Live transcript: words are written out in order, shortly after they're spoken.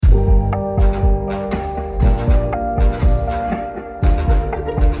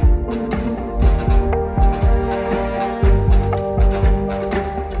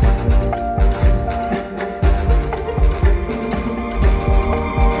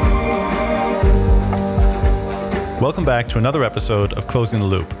Welcome back to another episode of Closing the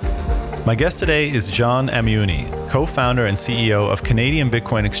Loop. My guest today is John Amiuni, co-founder and CEO of Canadian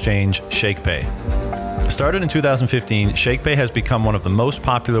Bitcoin exchange ShakePay. Started in 2015, ShakePay has become one of the most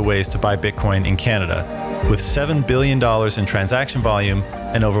popular ways to buy Bitcoin in Canada, with $7 billion in transaction volume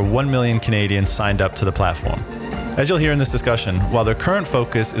and over 1 million Canadians signed up to the platform. As you'll hear in this discussion, while their current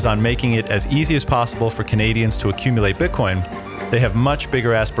focus is on making it as easy as possible for Canadians to accumulate Bitcoin, they have much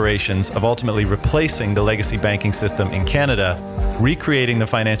bigger aspirations of ultimately replacing the legacy banking system in Canada, recreating the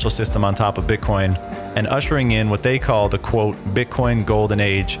financial system on top of Bitcoin, and ushering in what they call the, quote, Bitcoin golden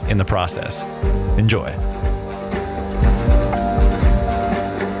age in the process. Enjoy.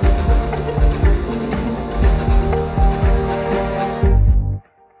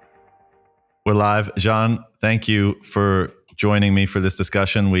 We're live. John, thank you for joining me for this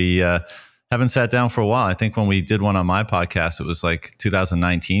discussion. We haven't sat down for a while. I think when we did one on my podcast, it was like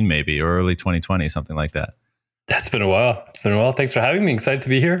 2019 maybe, or early 2020, something like that. That's been a while. It's been a while. Thanks for having me. Excited to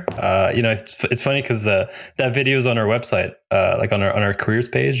be here. It's funny because that video is on our website, like on our careers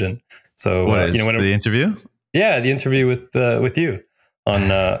page. And so, the interview? Yeah, the interview with you on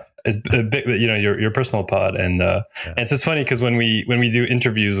is a bit, your personal pod. And and it's just funny because when we do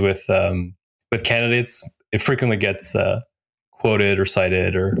interviews with candidates, it frequently gets quoted or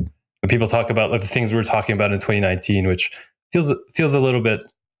cited, or when people talk about like the things we were talking about in 2019, which feels a little bit,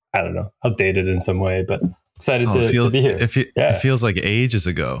 I don't know, outdated in some way, but excited to be here. It feels like ages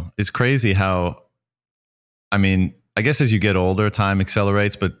ago. It's crazy how, I mean, I guess as you get older, time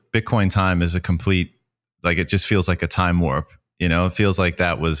accelerates, but Bitcoin time is a complete, like, it just feels like a time warp. It feels like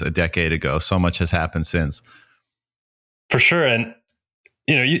that was a decade ago. So much has happened since. For sure. And,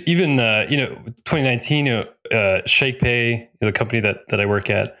 even 2019, ShakePay, the company that I work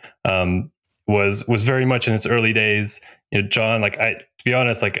at, was very much in its early days. John, to be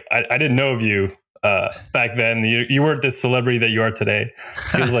honest, I didn't know of you back then. You weren't this celebrity that you are today.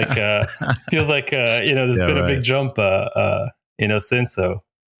 Feels like there's been a big jump since. So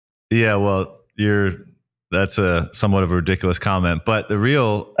yeah, well, that's a somewhat of a ridiculous comment, but the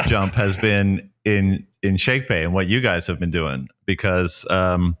real jump has been in ShakePay and what you guys have been doing, because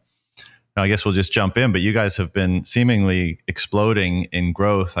I guess we'll just jump in, but you guys have been seemingly exploding in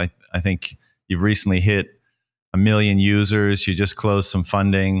growth. I think you've recently hit 1 million users. You just closed some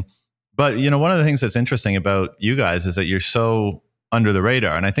funding. But, one of the things that's interesting about you guys is that you're so under the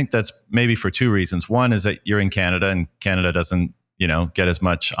radar. And I think that's maybe for two reasons. One is that you're in Canada, and Canada doesn't, get as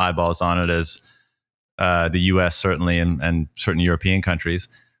much eyeballs on it as the US certainly, and certain European countries.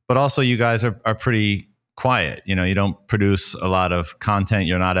 But also you guys are pretty quiet. You don't produce a lot of content.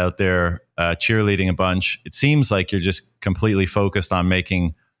 You're not out there cheerleading a bunch. It seems like you're just completely focused on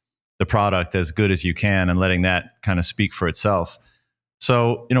making the product as good as you can and letting that kind of speak for itself.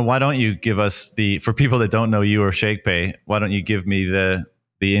 So, why don't you give us for people that don't know you or ShakePay, why don't you give me the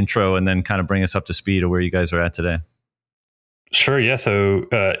intro and then kind of bring us up to speed of where you guys are at today? Sure. Yeah. So,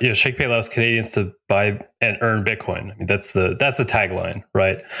 ShakePay allows Canadians to buy and earn Bitcoin. I mean, that's the tagline,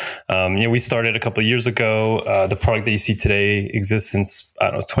 right? We started a couple of years ago. The product that you see today exists since,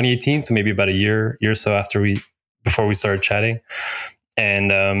 2018. So maybe about a year or so before we started chatting.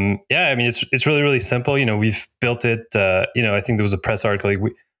 And it's really, really simple. We've built it. I think there was a press article.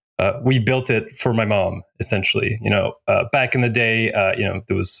 We built it for my mom, essentially. Back in the day,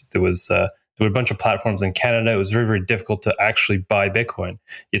 there were a bunch of platforms in Canada. It was very, very difficult to actually buy Bitcoin.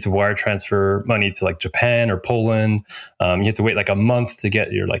 You had to wire transfer money to like Japan or Poland. You had to wait like a month to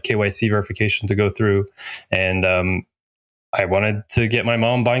get your like KYC verification to go through. And I wanted to get my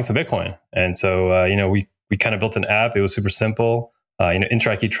mom buying some Bitcoin. And so, we kind of built an app. It was super simple.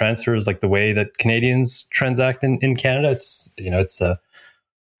 Interac e-transfer is like the way that Canadians transact in Canada. It's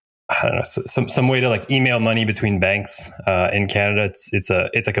I don't know, some way to like email money between banks in Canada. It's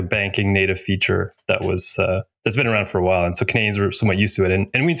like a banking native feature that's been around for a while, and so Canadians are somewhat used to it,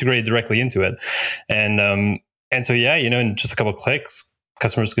 and we integrated directly into it, and so in just a couple of clicks,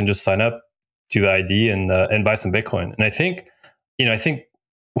 customers can just sign up, do the ID, and buy some Bitcoin. And I think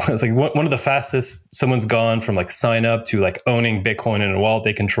it's like one of the fastest someone's gone from like sign up to like owning Bitcoin in a wallet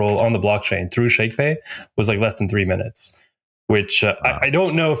they control on the blockchain through ShakePay was like less than 3 minutes. Which I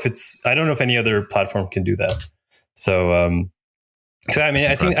don't know if any other platform can do that. So,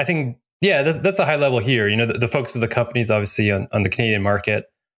 I think, that's a high level here. The focus of the company is obviously on the Canadian market,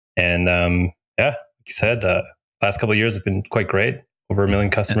 and like you said, last couple of years have been quite great. Over 1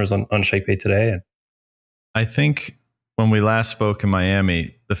 million customers on ShakePay today. And I think when we last spoke in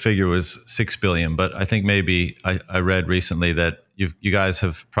Miami, the figure was 6 billion, but I think maybe I read recently that you guys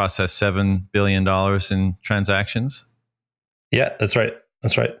have processed $7 billion in transactions. Yeah, that's right.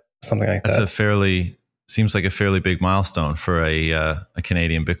 Something like that. That's a fairly seems like a fairly big milestone for a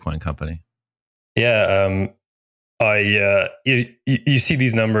Canadian Bitcoin company. Yeah, you see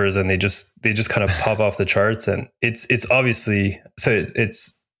these numbers and they just kind of pop off the charts, and it's obviously so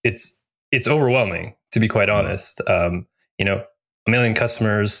it's overwhelming, to be quite honest. You know, 1 million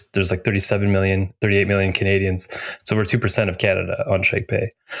customers. There's like 38 million Canadians. It's over 2% of Canada on ShakePay.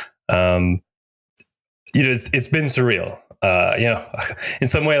 You know, it's been surreal. You know, in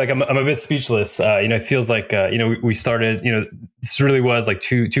some way, like I'm a bit speechless. You know, it feels like you know, we started. You know, this really was like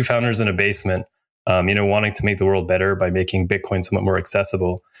two founders in a basement. You know, wanting to make the world better by making Bitcoin somewhat more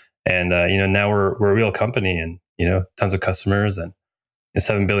accessible. And you know, now we're a real company, and you know, tons of customers, and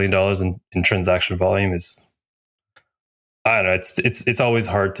 $7 billion in transaction volume is. I don't know. It's always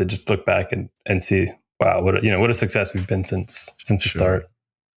hard to just look back and see, wow, what a success we've been since the start.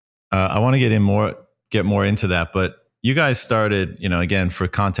 I want to get more into that, but you guys started, you know, again, for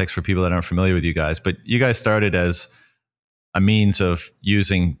context for people that aren't familiar with you guys, but you guys started as a means of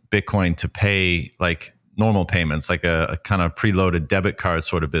using Bitcoin to pay like normal payments, like a kind of preloaded debit card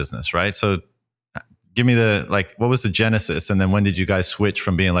sort of business, right? So give me what was the genesis? And then when did you guys switch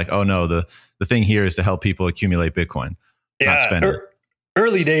from being like, oh no, the thing here is to help people accumulate Bitcoin, not spend it?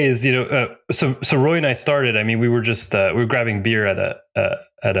 Early days, you know, so Roy and I started, I mean, we were just, we were grabbing beer at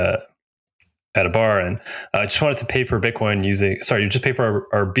a bar, and I just wanted to pay for Bitcoin just pay for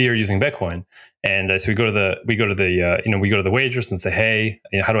our beer using Bitcoin. And so we go to the waitress and say, hey,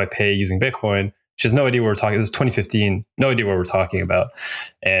 you know, how do I pay using Bitcoin? She has no idea what we're talking. This is 2015, no idea what we're talking about.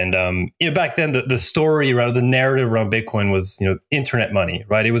 And you know, back then the story around the narrative around Bitcoin was, you know, internet money,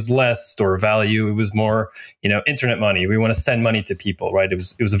 right? It was less store value. It was more, you know, internet money. We want to send money to people, right? It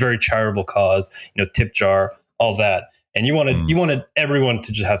was a very charitable cause, you know, tip jar, all that. And you wanted everyone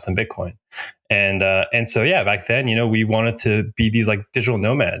to just have some Bitcoin. And so, yeah, back then, you know, we wanted to be these like digital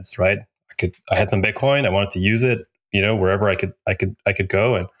nomads, right? I had some Bitcoin. I wanted to use it, you know, wherever I could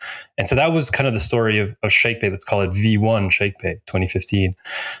go. And so that was kind of the story of ShakePay. Let's call it V1 ShakePay 2015.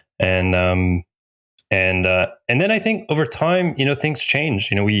 And then I think over time, you know, things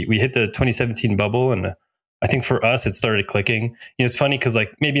changed. You know, we hit the 2017 bubble, and I think for us, it started clicking. You know, it's funny because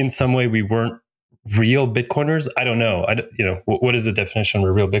like maybe in some way we weren't real Bitcoiners. I don't know. You know, what is the definition of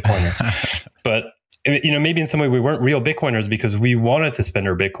a real Bitcoiner? But you know, maybe in some way we weren't real Bitcoiners because we wanted to spend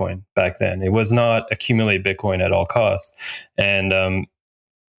our Bitcoin back then. It was not accumulate Bitcoin at all costs. And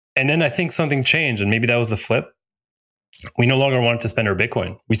then I think something changed, and maybe that was the flip. We no longer wanted to spend our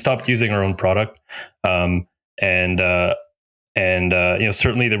Bitcoin. We stopped using our own product. You know,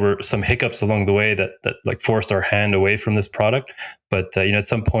 certainly there were some hiccups along the way that like forced our hand away from this product. But you know, at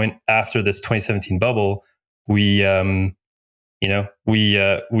some point after this 2017 bubble, we thought,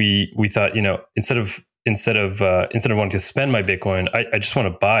 you know, instead of wanting to spend my Bitcoin, I just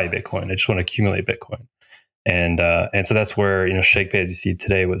want to buy Bitcoin. I just want to accumulate Bitcoin. And so that's where, you know, ShakePay, as you see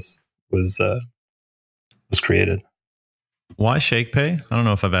today, was created. Why ShakePay? I don't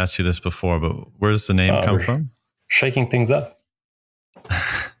know if I've asked you this before, but where does the name come from? Shaking things up.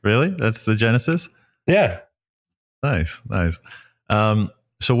 Really? That's the genesis? Yeah. Nice.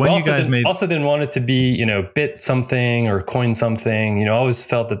 So when you guys also didn't want it to be, you know, bit something or coin something, you know, I always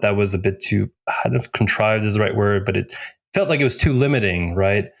felt that was a bit too, I don't know if contrived is the right word, but it felt like it was too limiting,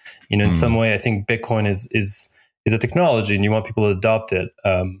 right? You know, in some way, I think Bitcoin is a technology and you want people to adopt it.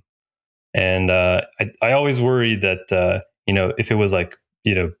 I always worried that, you know, if it was like,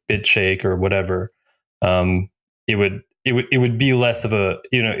 you know, BitShake or whatever, it would be less of a,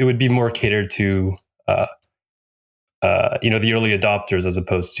 you know, it would be more catered to, you know, the early adopters as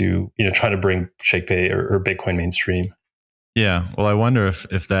opposed to, you know, trying to bring ShakePay or Bitcoin mainstream. Yeah. Well, I wonder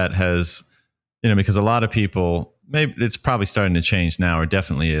if that has, you know, because a lot of people, maybe it's probably starting to change now, or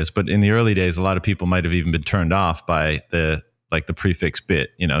definitely is, but in the early days, a lot of people might have even been turned off by the prefix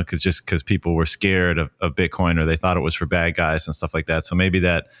bit, you know, because people were scared of Bitcoin, or they thought it was for bad guys and stuff like that. So maybe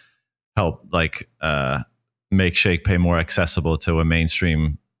that helped make ShakePay more accessible to a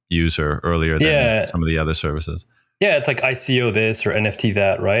mainstream user earlier than some of the other services. Yeah, it's like ICO this or NFT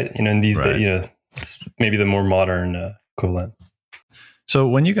that, right? You know, in these days, you know, it's maybe the more modern equivalent. So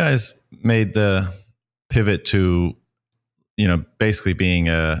when you guys made the pivot to, you know, basically being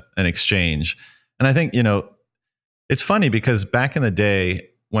an exchange, and I think, you know, it's funny because back in the day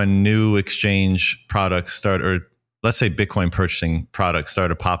when new exchange products started, or let's say Bitcoin purchasing products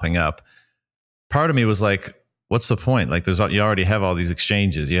started popping up, part of me was like, what's the point? Like, you already have all these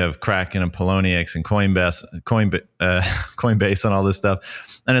exchanges. You have Kraken and Poloniex and Coinbase and all this stuff.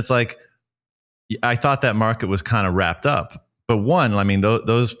 And it's like, I thought that market was kind of wrapped up. But one, I mean,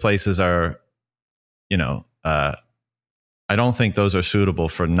 those places are, you know, I I don't think those are suitable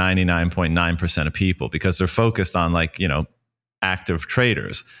for 99.9% of people because they're focused on like, active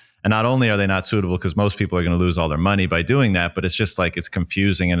traders. And not only are they not suitable because most people are going to lose all their money by doing that, but it's just like it's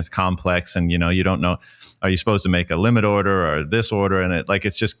confusing and it's complex and you don't know, are you supposed to make a limit order or this order? And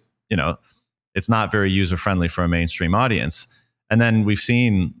it's just, it's not very user friendly for a mainstream audience. And then we've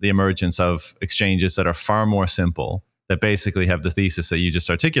seen the emergence of exchanges that are far more simple, that basically have the thesis that you just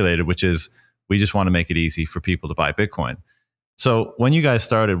articulated, which is we just want to make it easy for people to buy Bitcoin. So when you guys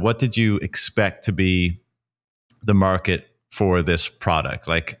started, what did you expect to be the market for this product?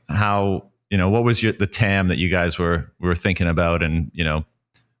 Like how, what was the TAM that you guys were thinking about and,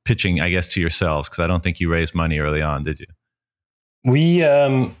 pitching, I guess, to yourselves? Because I don't think you raised money early on, did you? We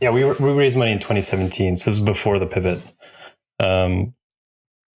raised money in 2017. So this is before the pivot.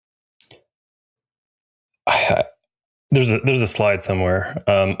 There's a slide somewhere.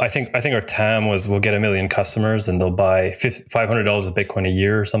 I think our TAM was we'll get 1 million customers and they'll buy $500 of Bitcoin a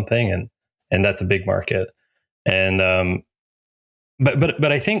year or something, and that's a big market. And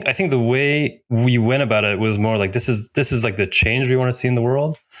but I think the way we went about it was more like this is like the change we want to see in the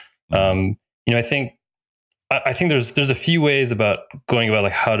world. I think there's a few ways about going about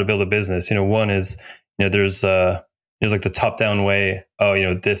like how to build a business. One is there's like the top down way.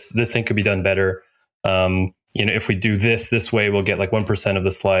 This thing could be done better. If we do this way, we'll get like 1% of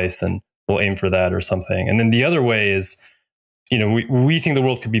the slice and we'll aim for that or something. And then the other way is, we think the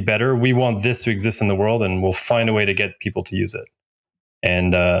world could be better. We want this to exist in the world and we'll find a way to get people to use it.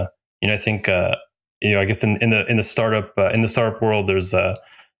 And, I think, I guess in the startup world, there's a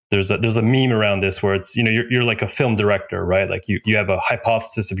meme around this where it's, you're like a film director, right? Like you have a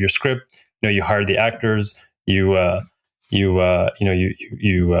hypothesis of your script, you hire the actors, you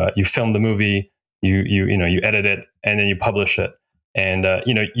film the movie, you edit it, and then you publish it. And,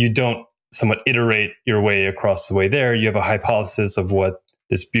 you don't somewhat iterate your way across the way there. You have a hypothesis of what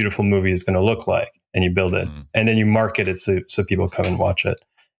this beautiful movie is going to look like, and you build it, and then you market it so people come and watch it.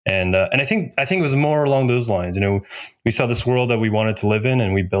 And I think it was more along those lines. We saw this world that we wanted to live in,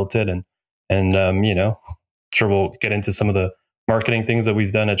 and we built it. And sure, we'll get into some of the marketing things that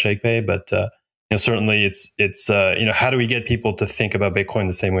we've done at ShakePay, but certainly it's how do we get people to think about Bitcoin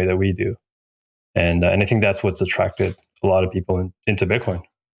the same way that we do? And I think that's what's attracted a lot of people into Bitcoin.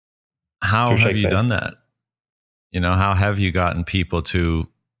 How have you done that? How have you gotten people to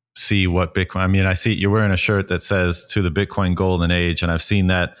see what Bitcoin? I mean, I see you're wearing a shirt that says "To the Bitcoin Golden Age," and I've seen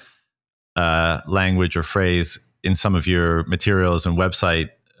that language or phrase in some of your materials and website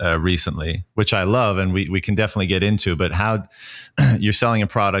recently, which I love, and we can definitely get into. But how you're selling a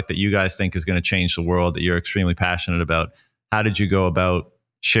product that you guys think is going to change the world, that you're extremely passionate about. How did you go about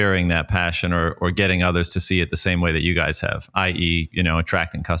sharing that passion or getting others to see it the same way that you guys have, i.e.,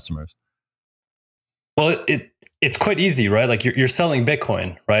 attracting customers? Well, it's quite easy, right? Like you're selling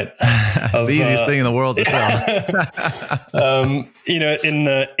Bitcoin, right? It's the easiest thing in the world to sell.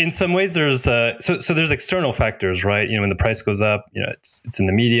 In some ways, there's so there's external factors, right? When the price goes up, it's in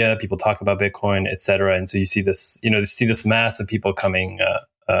the media, people talk about Bitcoin, et cetera, and so you see this, mass of people coming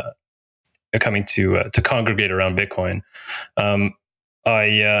to congregate around Bitcoin.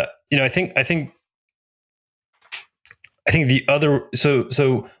 I think the other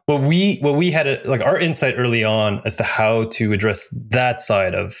so what we had like our insight early on as to how to address that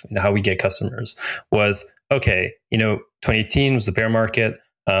side of how we get customers was, okay, 2018 was the bear market.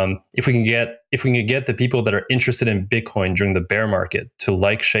 If we can get the people that are interested in Bitcoin during the bear market to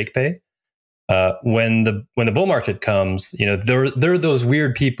like ShakePay, when the bull market comes, there are those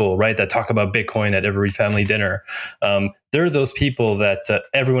weird people, right, that talk about Bitcoin at every family dinner. There are those people that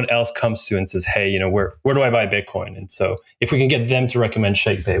everyone else comes to and says, hey, where do I buy Bitcoin? And so if we can get them to recommend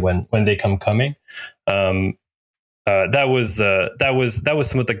ShakePay when they come coming, that was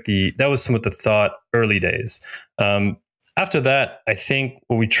somewhat like the thought early days. After that, I think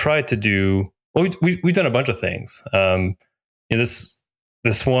what we tried to do, well, we've done a bunch of things.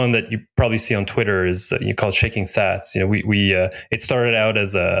 This one that you probably see on Twitter is called Shaking Sats. It started out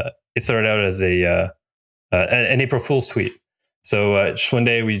as an April Fool's tweet. So just one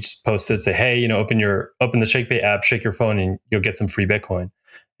day we just posted, say, hey, open the ShakePay app, shake your phone, and you'll get some free Bitcoin.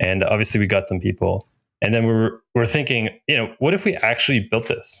 And obviously we got some people. And then we're thinking, what if we actually built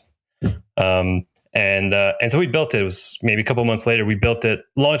this? And so we built it. It was maybe a couple months later. We built it,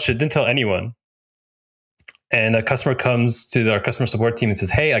 launched it, didn't tell anyone. And a customer comes to our customer support team and says,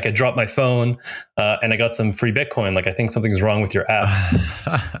 hey, like I dropped my phone and I got some free Bitcoin. Like I think something's wrong with your app.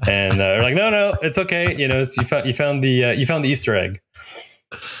 And we're like, no, it's okay. You found the Easter egg.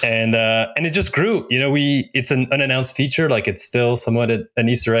 And it just grew. It's an unannounced feature. Like it's still somewhat an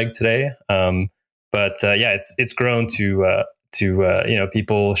Easter egg today. But yeah, it's grown to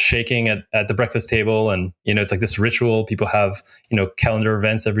people shaking at the breakfast table, and it's like this ritual. People have calendar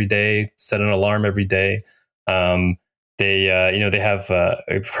events every day, set an alarm every day. They have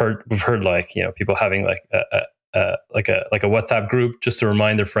we've heard like people having like a WhatsApp group just to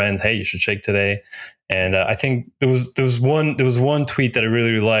remind their friends, hey, you should shake today. And I think there was one tweet that I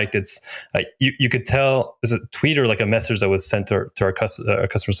really, really liked. It's you could tell it was a tweet or like a message that was sent to our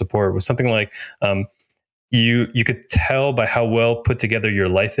customer support. It was something like you could tell by how well put together your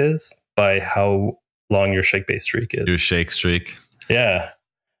life is by how long your shake base streak is. Your shake streak. Yeah,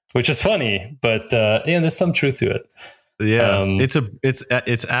 which is funny, but there's some truth to it. Yeah,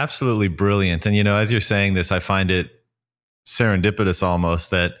 it's absolutely brilliant. And as you're saying this, I find it serendipitous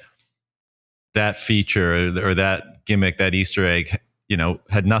almost that feature or that gimmick, that Easter egg,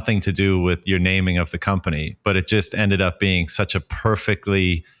 had nothing to do with your naming of the company, but it just ended up being such a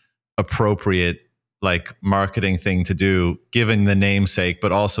perfectly appropriate like marketing thing to do, given the namesake,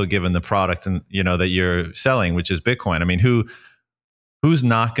 but also given the product and that you're selling, which is Bitcoin. I mean, who's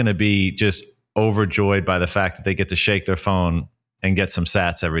not going to be just overjoyed by the fact that they get to shake their phone and get some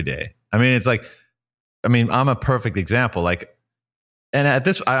sats every day? I mean, it's like, I'm a perfect example. Like, and at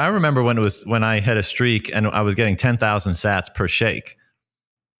this, I remember when I had a streak and I was getting 10,000 sats per shake,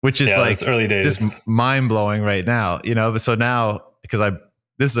 which is like early days, just mind blowing right now. So now, because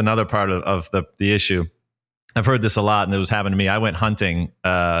this is another part of the issue. I've heard this a lot, and it was happening to me. I went hunting.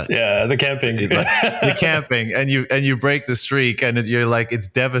 The camping, the camping, and you break the streak, and you're like, it's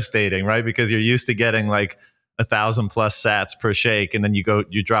devastating, right? Because you're used to getting like 1,000 plus sats per shake, and then you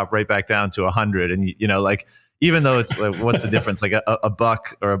drop right back down to 100, and like, even though it's like, what's the difference, like a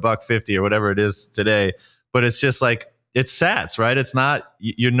buck or $1.50 or whatever it is today, but it's just like it's sats, right? It's not,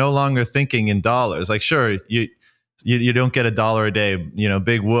 you're no longer thinking in dollars. Like, sure, you don't get $1 a day,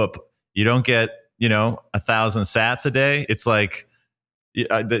 big whoop. You don't get 1,000 sats a day. It's like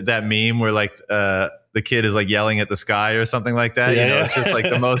that meme where like the kid is like yelling at the sky or something like that. It's just like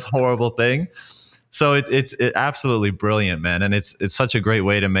the most horrible thing. So it's absolutely brilliant, man, and it's such a great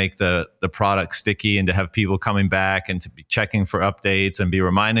way to make the product sticky and to have people coming back and to be checking for updates and be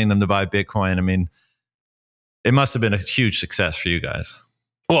reminding them to buy Bitcoin. I mean, it must have been a huge success for you guys.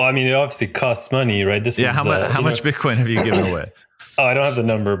 Well, I mean, it obviously costs money, right? How much Bitcoin have you given away? Oh, I don't have the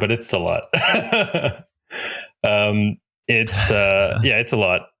number, but it's a lot. It's a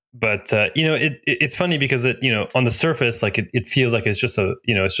lot. But it's funny because on the surface, like it feels like it's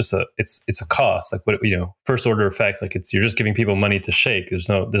a cost, like what first order effect, like you're just giving people money to shake. There's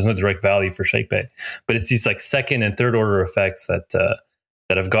no direct value for ShakePay, but it's these like second and third order effects that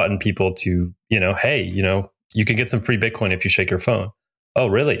have gotten people to hey, you can get some free Bitcoin if you shake your phone. Oh,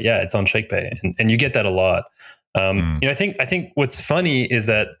 really? Yeah, it's on ShakePay, and you get that a lot. I think what's funny is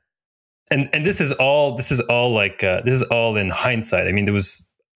that, and this is all in hindsight. I mean, there was.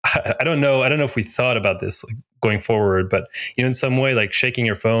 I don't know if we thought about this like going forward, but in some way, like shaking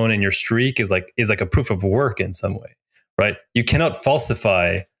your phone and your streak is like a proof of work in some way, right? You cannot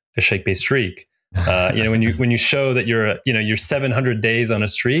falsify the ShakePay streak. When you show that you're 700 days on a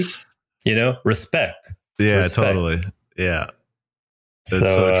streak, respect. Yeah, respect. Totally. Yeah, that's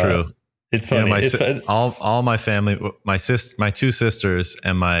so true. It's funny. All my family, my two sisters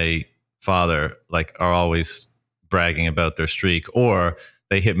and my father, like are always bragging about their streak, or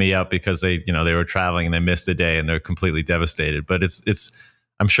they hit me up because they were traveling and they missed a day and they're completely devastated. But it's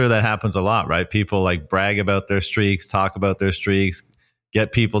I'm sure that happens a lot, right? People like brag about their streaks, talk about their streaks,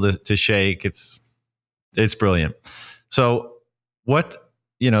 get people to shake. It's brilliant. So what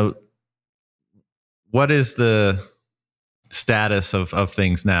is the status of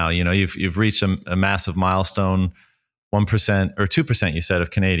things now? You've reached a massive milestone, 1% or 2%, you said,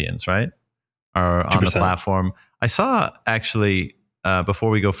 of Canadians, right, are on 2%. The platform. I saw actually, before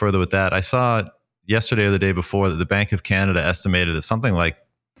we go further with that, I saw yesterday or the day before that the Bank of Canada estimated that something like,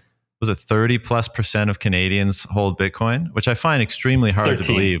 was it 30+% of Canadians hold Bitcoin, which I find extremely hard 13.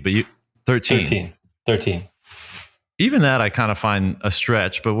 To believe. But 13. Even that I kind of find a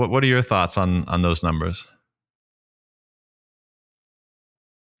stretch. But what are your thoughts on those numbers?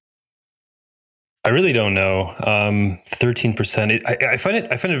 I really don't know. 13%. I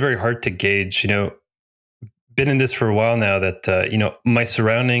find it very hard to gauge. Been in this for a while now. That my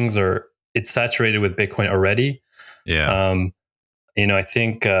surroundings it's saturated with Bitcoin already. Yeah.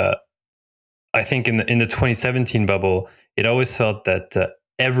 I think in the 2017 bubble, it always felt that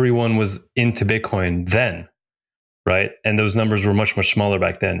everyone was into Bitcoin then, right? And those numbers were much, much smaller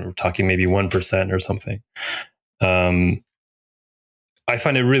back then. We're talking maybe 1% or something. I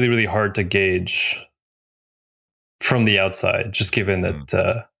find it really, really hard to gauge from the outside, just given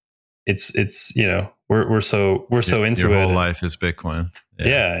that it's we're so into your it. whole life is Bitcoin.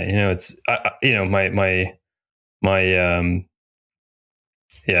 Yeah, it's my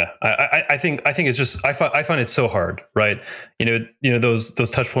I think it's just I find it so hard, right? Those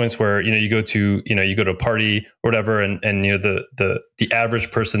touch points where you go to a party or whatever, and the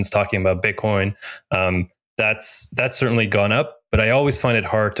average person's talking about Bitcoin. That's certainly gone up, but I always find it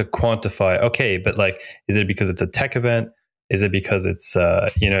hard to quantify. Okay, but like, is it because it's a tech event? Is it because it's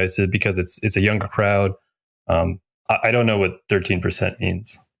is it because it's a younger crowd? I don't know what 13%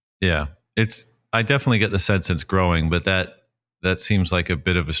 means. Yeah, I definitely get the sense it's growing, but that seems like a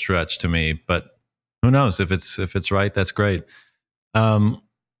bit of a stretch to me. But who knows if it's right? That's great.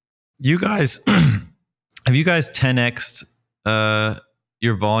 You guys, have you guys 10x'd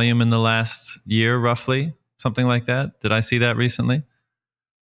your volume in the last year, roughly, something like that? Did I see that recently?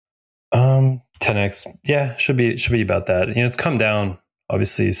 10x, yeah, should be about that. It's come down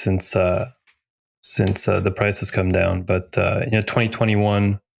obviously since the price has come down, but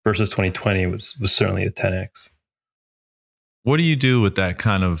 2021 versus 2020 was certainly a 10x. What do you do with that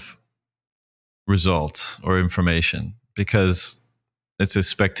kind of result or information? Because it's a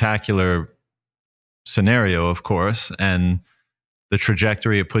spectacular scenario, of course, and the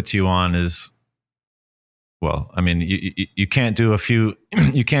trajectory it puts you on is, well, I mean, you can't do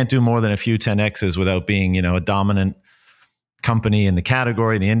you can't do more than a few 10x's without being, a dominant company in the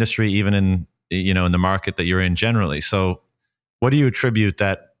category, in the industry, even in the market that you're in generally. So what do you attribute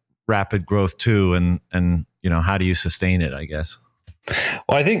that rapid growth to, and how do you sustain it, I guess?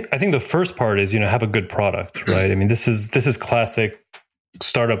 Well, I think the first part is, have a good product, right? I mean, this is classic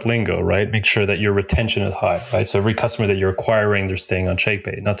startup lingo, right? Make sure that your retention is high, right? So every customer that you're acquiring, they're staying on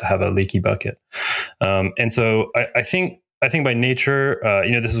ShakePay, not to have a leaky bucket. And so I think by nature,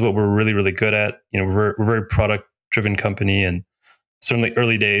 this is what we're really, really good at. We're a very product driven company, and certainly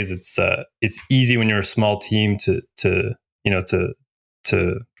early days, it's easy when you're a small team to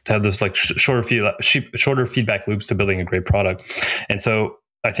have those like shorter feedback loops to building a great product. And so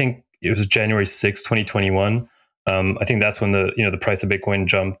I think it was January 6th, 2021. I think that's when the price of Bitcoin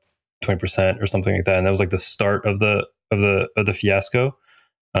jumped 20% or something like that, and that was like the start of the fiasco,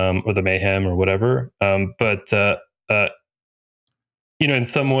 or the mayhem or whatever. But in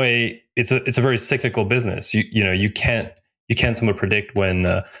some way, it's a very cyclical business. You can't somewhat predict when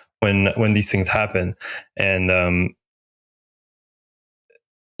these things happen, and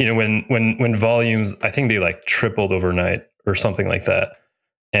when volumes, I think they like tripled overnight or something like that,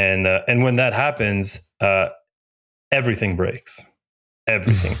 and when that happens, everything breaks.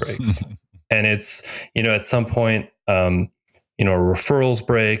 Everything breaks. And it's, at some point, referrals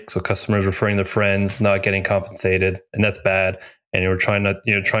break. So customers referring their friends, not getting compensated, and that's bad. And we're trying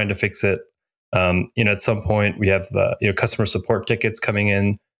to fix it. At some point we have, customer support tickets coming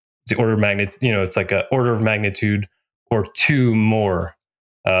in. It's the order of magnitude, it's like an order of magnitude or two more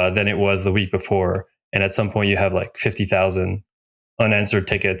than it was the week before. And at some point you have like 50,000 unanswered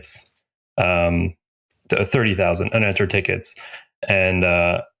tickets, 30,000 unanswered tickets, and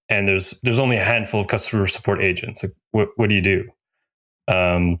there's only a handful of customer support agents. Like, what do you do?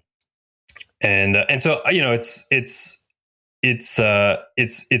 And so it's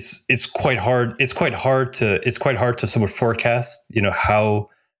quite hard. It's quite hard to somewhat forecast,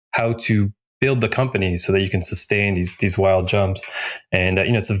 how to build the company so that you can sustain these wild jumps. And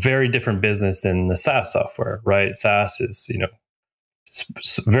it's a very different business than the SaaS software, right? SaaS is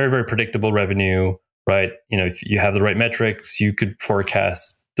very, very predictable revenue. Right. If you have the right metrics, you could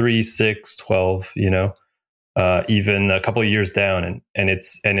forecast 3, 6, 12, even a couple of years down, and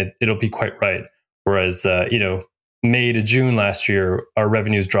it'll be quite right. Whereas, May to June last year, our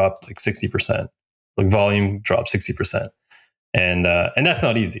revenues dropped like 60%, like volume dropped 60%. And that's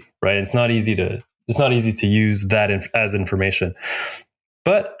not easy, right? It's not easy to use that as information.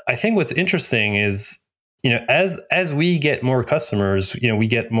 But I think what's interesting is, as we get more customers, we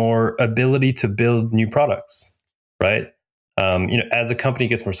get more ability to build new products, right? As a company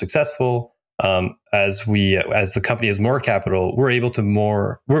gets more successful, as the company has more capital, we're able to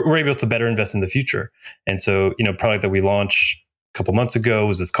better invest in the future. And so, product that we launched a couple months ago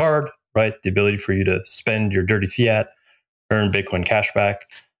was this card, right? The ability for you to spend your dirty fiat, earn Bitcoin cash back,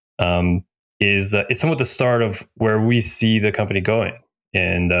 is somewhat the start of where we see the company going.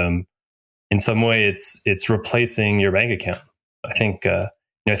 And in some way, it's replacing your bank account. I think in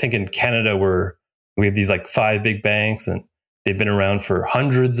Canada we have these like 5 big banks, and they've been around for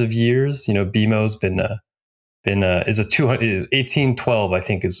hundreds of years. BMO's been 1812, I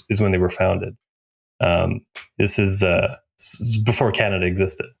think, is when they were founded. This is before Canada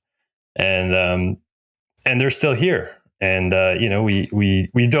existed, and they're still here. And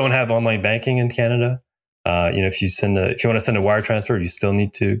we don't have online banking in Canada. If you want to send a wire transfer, you still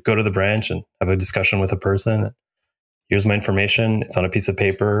need to go to the branch and have a discussion with a person. Here's my information. It's on a piece of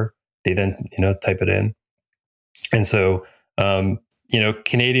paper. They then type it in. And so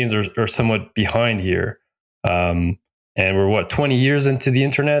Canadians are somewhat behind here. And we're 20 years into the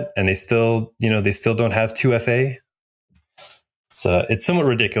internet, and they still don't have 2FA. It's somewhat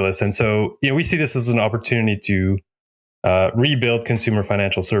ridiculous. And so we see this as an opportunity to rebuild consumer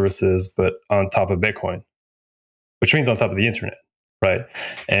financial services, but on top of Bitcoin, which means on top of the internet, right?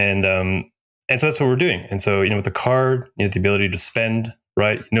 And so that's what we're doing. And so with the card, the ability to spend,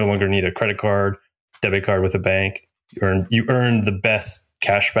 right? You no longer need a credit card, debit card with a bank. You earn the best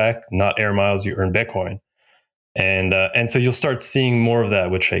cash back, not air miles. You earn Bitcoin, and so you'll start seeing more of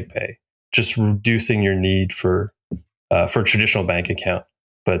that with ShakePay, just reducing your need for a traditional bank account,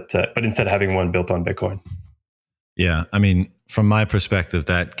 but instead having one built on Bitcoin. Yeah, I mean, from my perspective,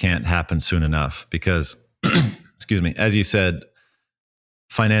 that can't happen soon enough because, excuse me, as you said,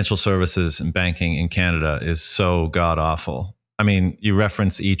 financial services and banking in Canada is so god awful. I mean, you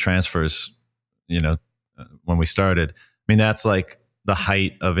reference e-transfers, when we started. I mean, that's like the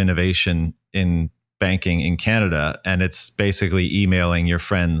height of innovation in banking in Canada, and it's basically emailing your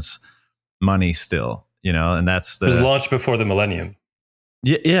friends money still, and that's it was launched before the millennium.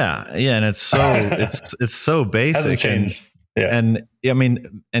 Yeah, and it's so basic. Hasn't changed. And I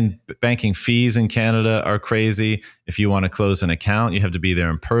mean, and banking fees in Canada are crazy. If you want to close an account, you have to be there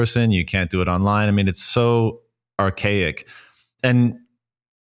in person. You can't do it online. I mean, it's so archaic. And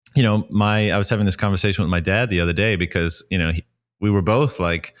I was having this conversation with my dad the other day because we were both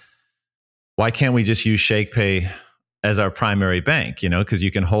like, why can't we just use ShakePay as our primary bank? Because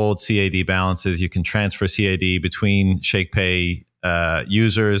you can hold CAD balances, you can transfer CAD between ShakePay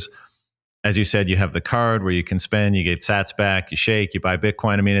users. As you said, you have the card where you can spend, you get sats back, you shake, you buy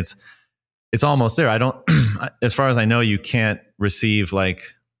Bitcoin. I mean, it's almost there. I don't, as far as I know, you can't receive like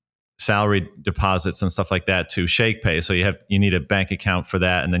salary deposits and stuff like that to ShakePay. So you need a bank account for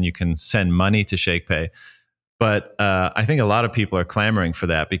that, and then you can send money to ShakePay. But I think a lot of people are clamoring for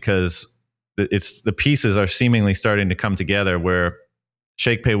that because the pieces are seemingly starting to come together where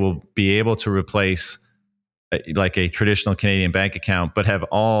ShakePay will be able to replace like a traditional Canadian bank account, but have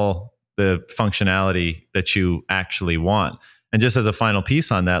all the functionality that you actually want. And just as a final piece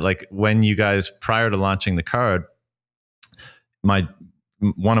on that, like when you guys, prior to launching the card,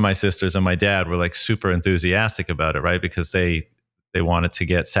 one of my sisters and my dad were like super enthusiastic about it, right? Because they wanted to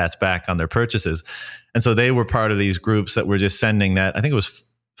get sats back on their purchases. And so they were part of these groups that were just sending that, I think it was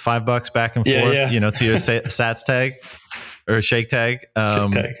 $5 back and forth, to your sats tag or shake tag.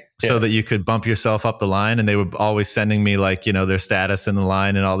 So that you could bump yourself up the line. And they were always sending me like, their status in the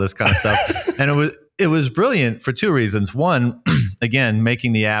line and all this kind of stuff. And it was brilliant for two reasons. One, again,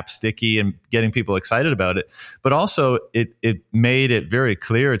 making the app sticky and getting people excited about it. But also it made it very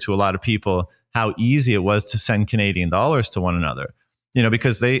clear to a lot of people how easy it was to send Canadian dollars to one another,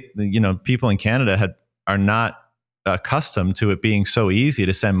 because people in Canada are not accustomed to it being so easy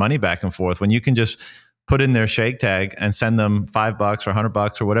to send money back and forth when you can just put in their shake tag and send them $5 or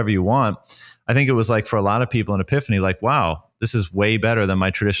 $100 or whatever you want. I think it was like for a lot of people an epiphany, like, wow, this is way better than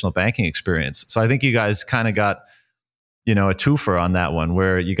my traditional banking experience. So I think you guys kind of got, a twofer on that one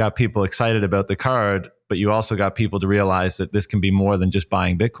where you got people excited about the card, but you also got people to realize that this can be more than just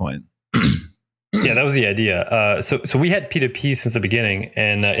buying Bitcoin. Yeah, that was the idea. So we had P2P since the beginning,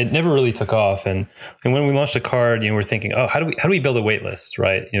 and it never really took off. And when we launched the card, we're thinking, oh, how do we build a wait list,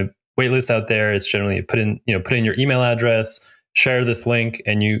 right? Wait lists out there, it's generally put in your email address, share this link,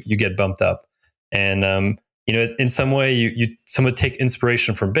 and you get bumped up. And in some way, you somewhat take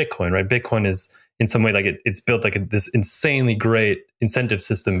inspiration from Bitcoin, right? Bitcoin is in some way like it's built like this insanely great incentive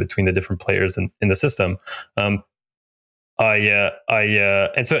system between the different players in the system. And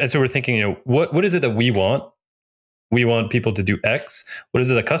so we're thinking, what is it that we want? We want people to do X. What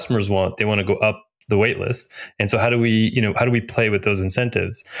is it that customers want? They want to go up the wait list. And so how do we play with those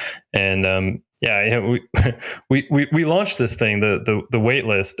incentives? And we launched this thing, the wait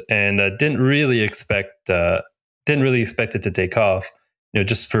list, and didn't really expect it to take off.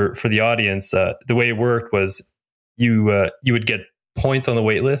 Just for the audience, the way it worked was you would get points on the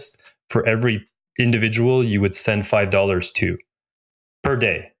wait list for every individual you would send $5 to per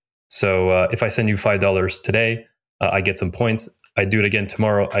day. So if I send you $5 today, I get some points. I do it again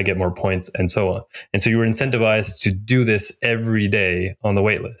tomorrow, I get more points, and so on. And so you were incentivized to do this every day on the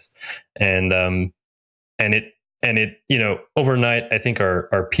wait list. And it overnight, I think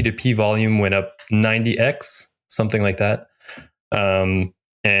our P2P volume went up 90x, something like that.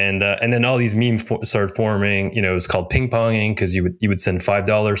 and then all these memes started forming. You know, it was called ping ponging because you would send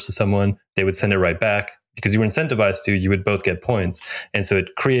 $5 to someone, they would send it right back because you were incentivized to. You would both get points, and so it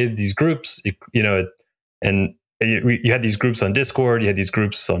created these groups. And you had these groups on Discord, you had these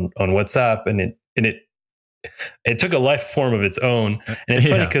groups on WhatsApp, and it took a life form of its own. And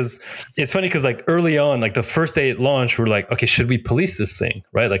it's funny because like early on, like the first day it launched, we're like, okay, should we police this thing,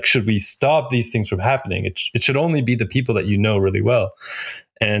 right? Like, should we stop these things from happening? It should only be the people that you know really well.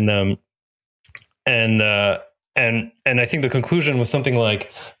 And I think the conclusion was something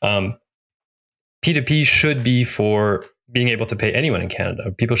like P2P should be for being able to pay anyone in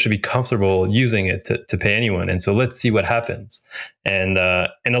Canada. People should be comfortable using it to pay anyone. And so let's see what happens. And a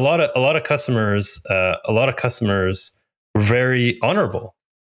lot of customers were very honorable.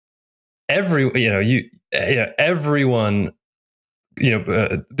 Everyone,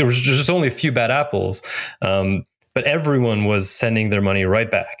 there was just only a few bad apples, but everyone was sending their money right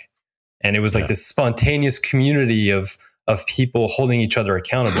back. And it was like this spontaneous community of people holding each other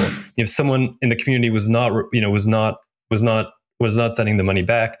accountable. If someone in the community was not sending the money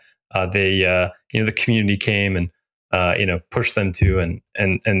back, the community came and pushed them to,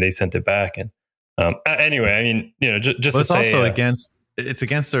 and they sent it back. And anyway, I mean, just well, to say, also it's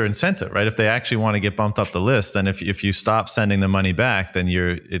against their incentive, right? If they actually want to get bumped up the list, then if you stop sending the money back, then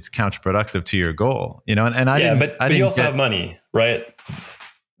it's counterproductive to your goal, And but you also have money, right?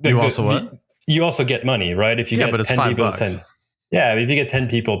 You also get money, right? If you get but it's 10 people $5. to send, if you get 10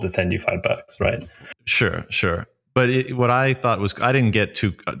 people to send you $5, right? Sure. But what I thought was, I didn't get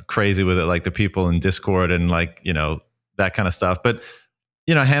too crazy with it, like the people in Discord and that kind of stuff. But,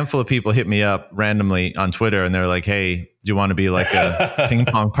 a handful of people hit me up randomly on Twitter and they're like, hey, do you want to be like a ping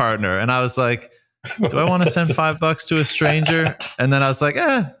pong partner? And I was like, do I want to send $5 to a stranger? And then I was like,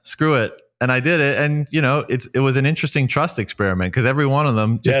 screw it. And I did it. And, it was an interesting trust experiment because every one of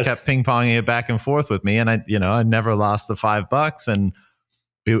them just kept ping ponging it back and forth with me. And I never lost the $5, and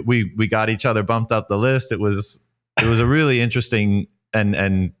we got each other bumped up the list. It was a really interesting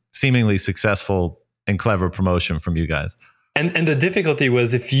and seemingly successful and clever promotion from you guys. And the difficulty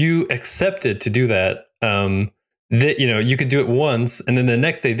was, if you accepted to do that, you could do it once, and then the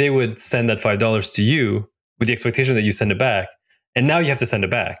next day they would send that $5 to you with the expectation that you send it back. And now you have to send it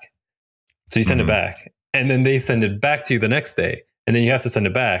back. So you send it back, and then they send it back to you the next day, and then you have to send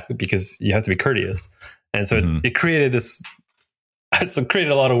it back because you have to be courteous. And so it created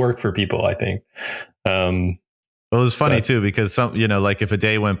created a lot of work for people, I think. Well, it was funny too, because like if a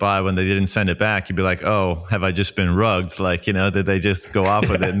day went by when they didn't send it back, you'd be like, oh, have I just been rugged? Like, did they just go off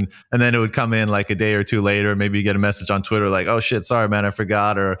with it? And then it would come in like a day or two later. Maybe you get a message on Twitter like, oh shit, sorry, man, I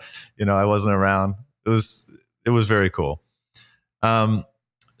forgot. Or, I wasn't around. It was very cool.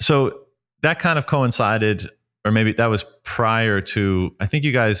 So that kind of coincided, or maybe that was prior to, I think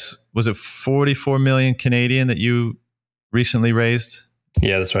you guys, was it 44 million Canadian that you recently raised?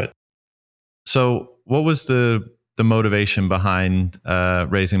 Yeah, that's right. So what was the motivation behind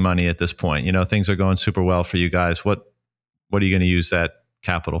raising money at this point? Things are going super well for you guys. What are you going to use that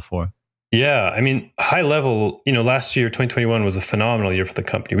capital for? Yeah, I mean, high level, last year, 2021 was a phenomenal year for the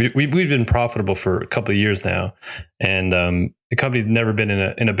company. We'd been profitable for a couple of years now, and the company's never been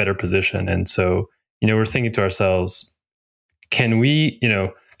in a better position. And so, we're thinking to ourselves, can we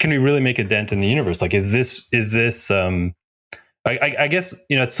really make a dent in the universe? Like, is this I guess,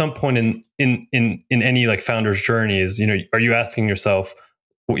 at some point in any like founder's journey is, are you asking yourself,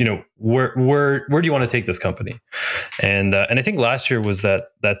 where do you want to take this company? And I think last year was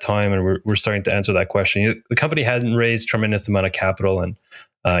that time, and we're starting to answer that question. The company hadn't raised tremendous amount of capital, and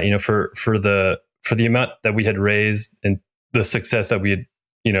for the amount that we had raised and the success that we had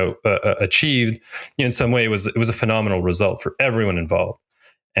achieved, in some way it was a phenomenal result for everyone involved.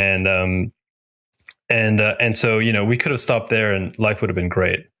 And so, we could have stopped there and life would have been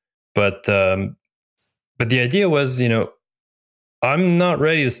great. But the idea was, I'm not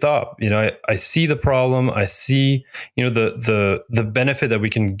ready to stop. I see the problem. I see, the benefit that we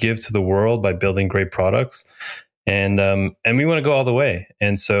can give to the world by building great products. And we want to go all the way.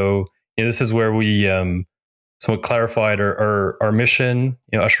 And so, this is where we somewhat clarified our mission,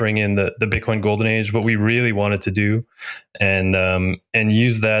 ushering in the Bitcoin golden age, what we really wanted to do, and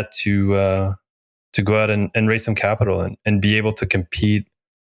use that to go out and raise some capital and be able to compete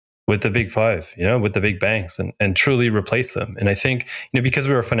with the big five, with the big banks, and truly replace them. And I think, because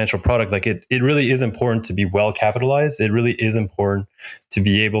we're a financial product, like it really is important to be well capitalized. It really is important to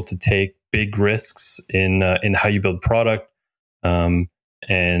be able to take big risks in how you build product. And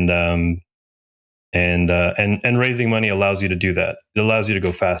raising money allows you to do that. It allows you to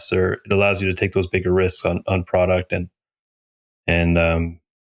go faster. It allows you to take those bigger risks on product, and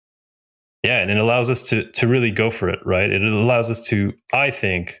Yeah, and it allows us to really go for it, right? It allows us to, I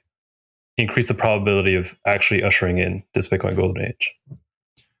think, increase the probability of actually ushering in this Bitcoin golden age.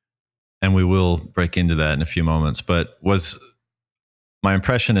 And we will break into that in a few moments. But my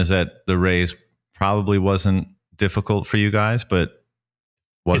impression is that the raise probably wasn't difficult for you guys, but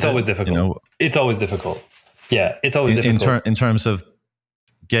it's always difficult. It's always difficult. Yeah, it's always difficult. In terms of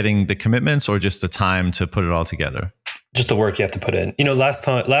getting the commitments or just the time to put it all together? Just the work you have to put in.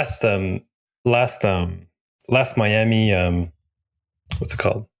 Last Miami, what's it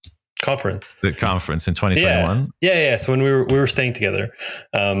called? Conference. The conference in 2021. Yeah. So when we were staying together,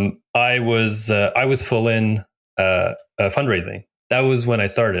 I was full in fundraising. That was when I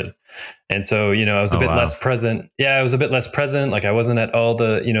started, and so I was a bit less present. Yeah, I was a bit less present. Like I wasn't at all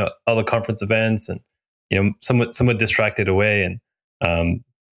the conference events, and somewhat distracted away, and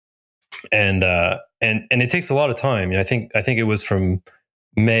it takes a lot of time. I think it was from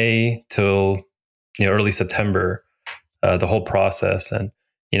May till early September, the whole process, and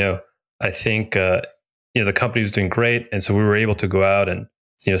I think the company was doing great, and so we were able to go out and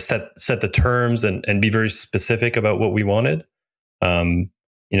set the terms and be very specific about what we wanted.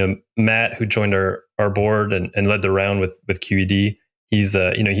 Matt, who joined our board and led the round with QED, he's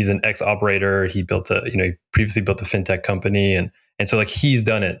an ex-operator. He previously built a fintech company, and so like he's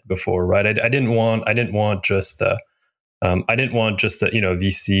done it before, right? I didn't want just a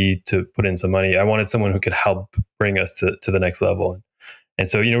VC to put in some money. I wanted someone who could help bring us to the next level. And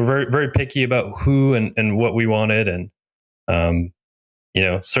so, very, very picky about who and what we wanted. And,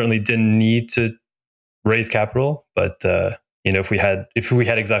 certainly didn't need to raise capital, but, if we had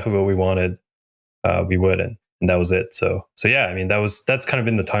exactly what we wanted, we would. And that was it. So yeah, I mean, that's kind of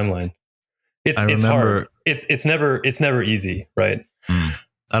been the timeline. It's hard. It's never easy. Right. I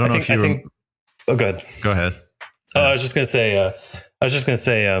don't know if you oh, good. Go ahead. I was just going to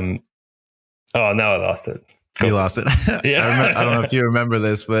say, oh, now I lost it. You lost it. Yeah. I don't know if you remember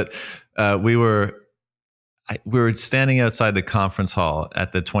this, but we were standing outside the conference hall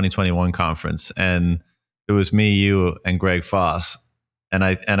at the 2021 conference, and it was me, you, and Greg Foss. And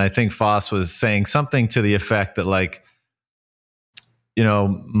I think Foss was saying something to the effect that, like,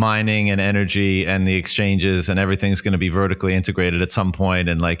 mining and energy and the exchanges and everything's going to be vertically integrated at some point,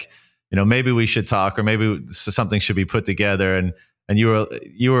 and like, maybe we should talk, or maybe something should be put together. And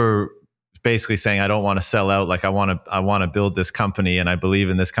you were basically saying, I don't want to sell out. Like I want to build this company, and I believe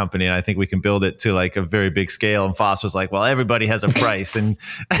in this company, and I think we can build it to like a very big scale. And Foss was like, well, everybody has a price. And,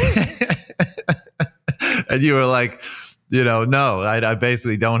 and you were like, no, I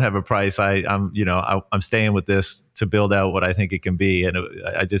basically don't have a price. I'm staying with this to build out what I think it can be. And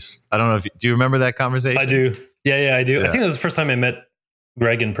I don't know do you remember that conversation? I do. Yeah, I do. Yeah. I think it was the first time I met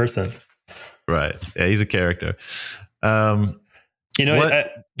Greg in person. Right. Yeah, he's a character.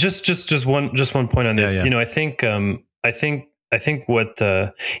 Just one point on this. Yeah. I think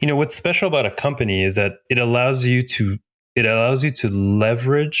what's special about a company is that it allows you to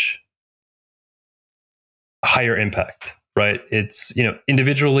leverage higher impact, right? It's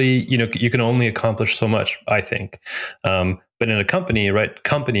individually, you can only accomplish so much, I think. But in a company, right?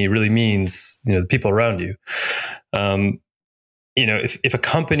 Company really means the people around you. If a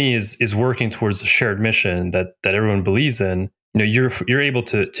company is working towards a shared mission that everyone believes in, you're able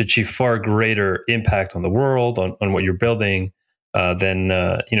to achieve far greater impact on the world, on what you're building,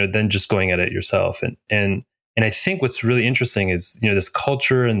 than just going at it yourself. And I think what's really interesting is this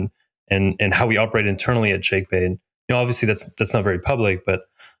culture and how we operate internally at ShakePay. And obviously that's not very public, but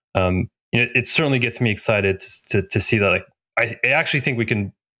it certainly gets me excited to see that. Like I actually think we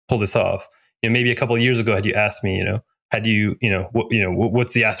can pull this off. Maybe a couple of years ago, had you asked me,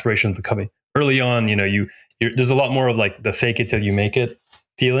 what's the aspiration of the company? Early on, there's a lot more of like the fake it till you make it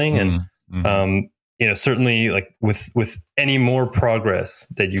feeling, and certainly like with any more progress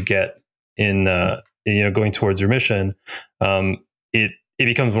that you get in going towards your mission, it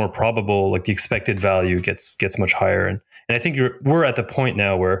becomes more probable. Like the expected value gets much higher, and I think we're at the point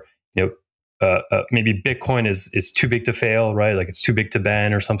now where maybe Bitcoin is too big to fail, right? Like it's too big to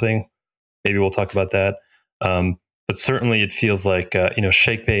ban or something. Maybe we'll talk about that. But certainly, it feels like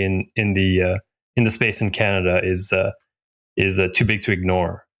ShakePay in the space in Canada is too big to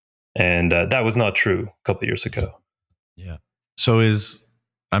ignore, and that was not true a couple of years ago. Yeah. So is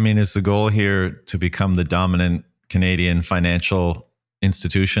the goal here to become the dominant Canadian financial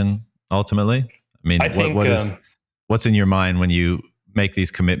institution ultimately? I mean, what's in your mind when you make these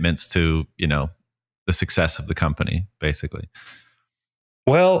commitments to the success of the company, basically?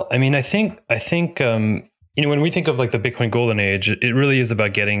 Well, I mean, I think when we think of like the Bitcoin golden age, it really is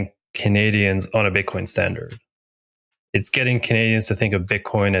about getting Canadians on a Bitcoin standard, It's getting Canadians to think of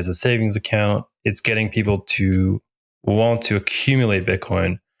Bitcoin as a savings account. It's getting people to want to accumulate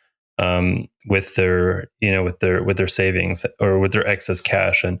Bitcoin with their savings or with their excess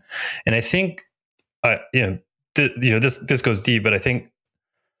cash. And I think this goes deep, but I think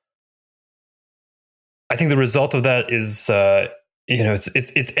the result of that is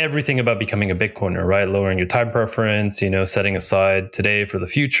it's everything about becoming a Bitcoiner, right? Lowering your time preference, setting aside today for the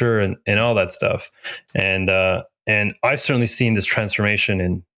future, and all that stuff. And I've certainly seen this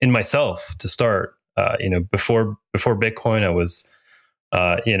transformation in myself to start. Before Bitcoin, I was,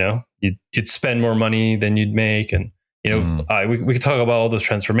 you'd spend more money than you'd make, and we could talk about all those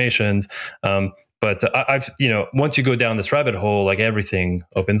transformations. But I've once you go down this rabbit hole, like everything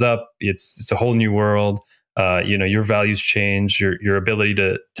opens up. It's a whole new world. Your values change. Your ability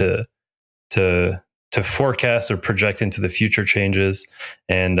to forecast or project into the future changes.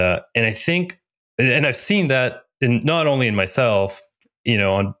 And I think, and I've seen that not only in myself,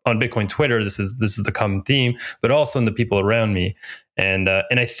 on Bitcoin Twitter, this is the common theme, but also in the people around me. And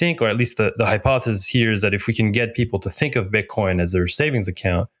I think, or at least the hypothesis here is that if we can get people to think of Bitcoin as their savings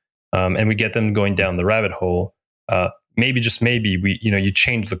account, and we get them going down the rabbit hole, maybe just maybe you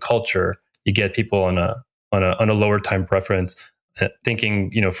change the culture. You get people on a lower time preference,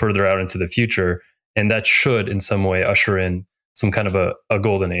 thinking further out into the future, and that should in some way usher in some kind of a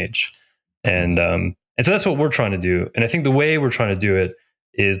golden age. And so that's what we're trying to do. And I think the way we're trying to do it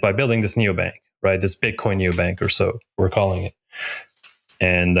is by building this neobank, right? This Bitcoin neobank, or so we're calling it.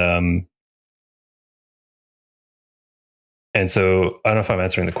 And so I don't know if I'm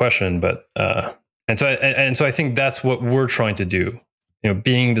answering the question, but and so I think that's what we're trying to do.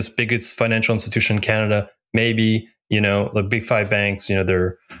 Being this biggest financial institution in Canada, maybe the big five banks,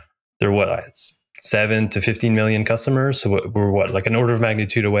 they're what, 7 to 15 million customers. So we're what, like an order of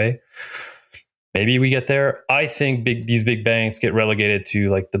magnitude away. Maybe we get there. I think these big banks get relegated to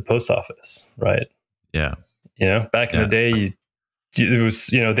like the post office, right? Yeah. Back in the day, it was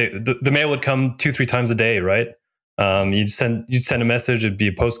the mail would come 2-3 times a day, right? You'd send a message. It'd be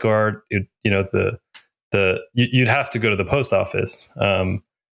a postcard. You'd have to go to the post office. And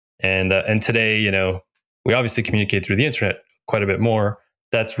today, we obviously communicate through the internet quite a bit more.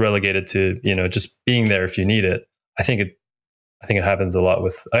 That's relegated to just being there if you need it. I think it happens a lot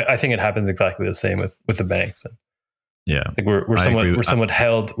with. I think it happens exactly the same with the banks. And yeah, I think we're somewhat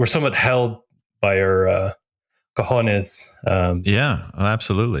held by our cojones. Yeah,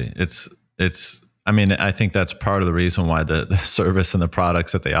 absolutely. It's. I mean, I think that's part of the reason why the service and the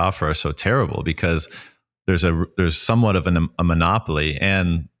products that they offer are so terrible, because there's somewhat of a monopoly,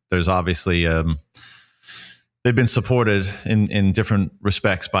 and there's obviously they've been supported in different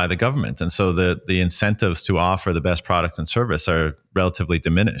respects by the government, and so the incentives to offer the best products and service are relatively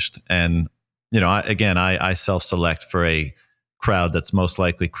diminished. And I self-select for a crowd that's most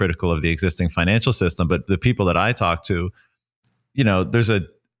likely critical of the existing financial system, but the people that I talk to, there's a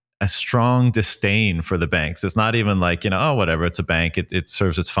strong disdain for the banks. It's not even like, oh, whatever, it's a bank, it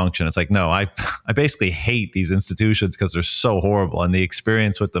serves its function. It's like, no, I basically hate these institutions because they're so horrible, and the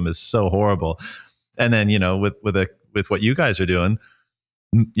experience with them is so horrible. And then, with what you guys are doing,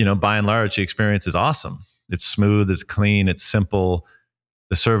 by and large, the experience is awesome. It's smooth, it's clean, it's simple.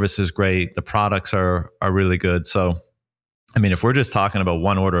 The service is great. The products are really good. So, I mean, if we're just talking about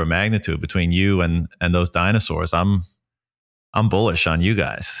one order of magnitude between you and those dinosaurs, I'm bullish on you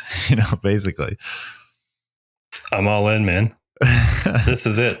guys, basically. I'm all in, man. This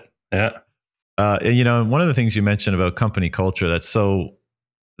is it. Yeah. One of the things you mentioned about company culture,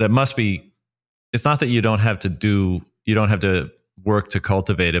 that must be, it's not that you don't have to work to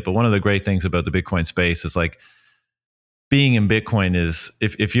cultivate it, but one of the great things about the Bitcoin space is like being in Bitcoin is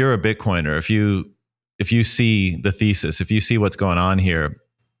if you're a Bitcoiner, if you see the thesis, if you see what's going on here,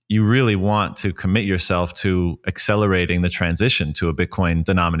 you really want to commit yourself to accelerating the transition to a Bitcoin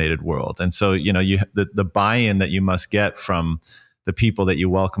denominated world. And so, the buy-in that you must get from the people that you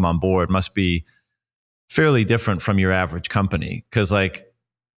welcome on board must be fairly different from your average company. Because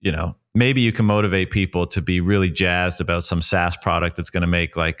maybe you can motivate people to be really jazzed about some SaaS product that's going to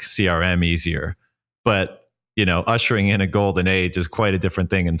make like CRM easier. But, ushering in a golden age is quite a different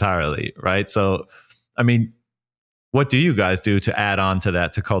thing entirely, right? So, I mean, what do you guys do to add on to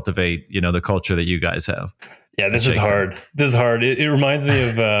that, to cultivate, the culture that you guys have? Yeah, this is hard. It reminds me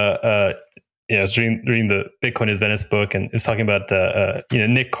of, I was reading the Bitcoin is Venice book, and it was talking about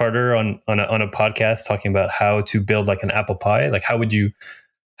Nick Carter on a podcast talking about how to build like an apple pie. Like how would you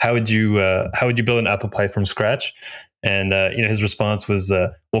build an apple pie from scratch? And his response was,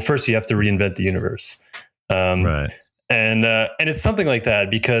 well, first you have to reinvent the universe. Right. and it's something like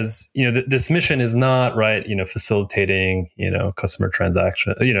that because this mission is not right. Facilitating customer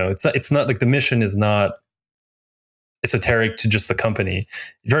transaction. It's not like the mission is not esoteric to just the company.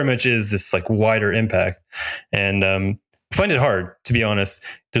 It very much is this like wider impact, and I find it hard, to be honest.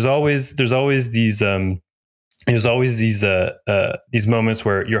 There's always these moments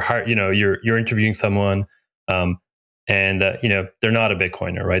where you're interviewing someone, and they're not a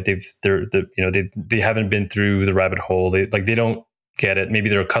Bitcoiner, right? They haven't been through the rabbit hole. They don't get it. Maybe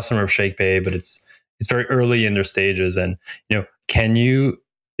they're a customer of ShakePay, but it's very early in their stages, and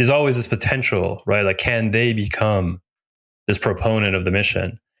there's always this potential, right? Like, can they become this proponent of the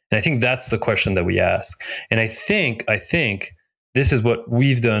mission? And I think that's the question that we ask. And I think this is what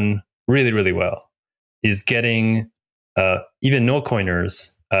we've done really, really well, is getting even no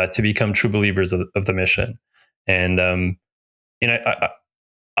coiners to become true believers of the mission. And I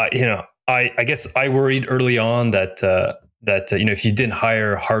guess I worried early on that if you didn't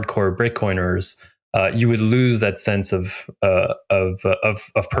hire hardcore Bitcoiners, you would lose that sense of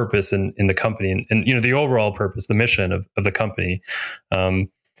purpose in the company, and the overall purpose, the mission of the company.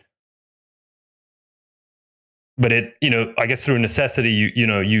 But I guess through necessity,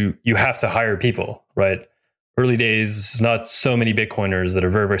 you have to hire people, right? Early days, not so many Bitcoiners that are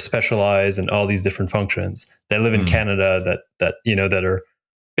very, very specialized in all these different functions that live in Canada that are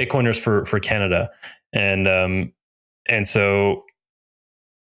Bitcoiners for Canada, and so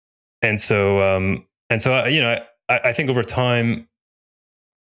I think over time,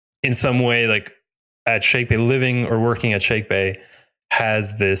 in some way, like at ShakePay, living or working at ShakePay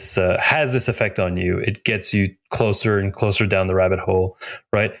has this effect on you. It gets you closer and closer down the rabbit hole,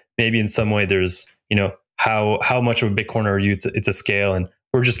 right? Maybe in some way there's how much of a Bitcoiner are you? It's a scale, and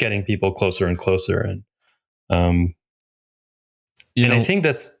we're just getting people closer and closer, and I think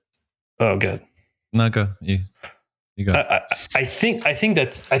that's good. No, go. You go. I think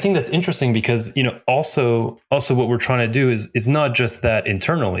that's interesting because also what we're trying to do is not just that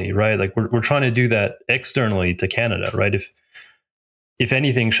internally, right? Like we're trying to do that externally to Canada, right? If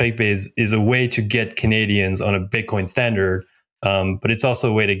anything, ShakePay is a way to get Canadians on a Bitcoin standard, but it's also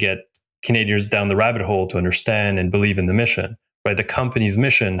a way to get Canadians down the rabbit hole to understand and believe in the mission, right? The company's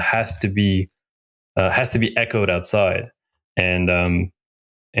mission has to be echoed outside, and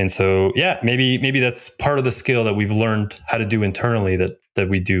so maybe that's part of the skill that we've learned how to do internally that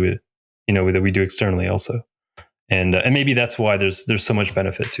we do that we do externally also, and maybe that's why there's so much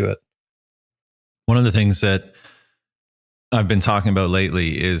benefit to it. One of the things that I've been talking about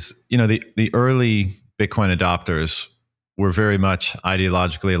lately is the early Bitcoin adopters were very much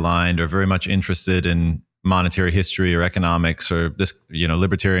ideologically aligned or very much interested in monetary history or economics or this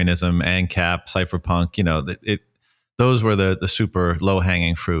libertarianism, ANCAP, cypherpunk. Those were the super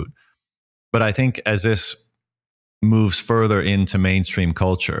low-hanging fruit. But I think as this moves further into mainstream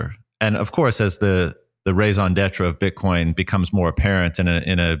culture, and of course as the raison d'etre of Bitcoin becomes more apparent in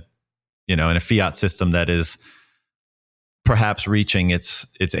a fiat system that is perhaps reaching its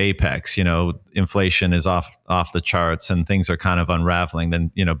apex, inflation is off the charts and things are kind of unraveling,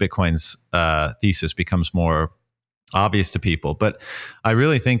 then Bitcoin's thesis becomes more obvious to people. But I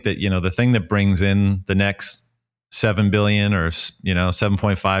really think that the thing that brings in the next 7 billion or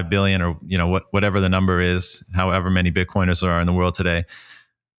 7.5 billion or whatever the number is, however many Bitcoiners there are in the world today,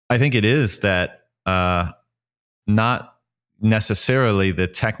 I think it is that not necessarily the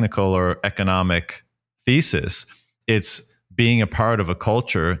technical or economic thesis. It's being a part of a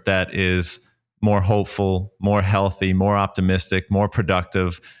culture that is more hopeful, more healthy, more optimistic, more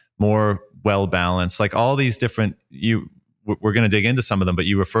productive, more well balanced. Like all these different, we're going to dig into some of them, but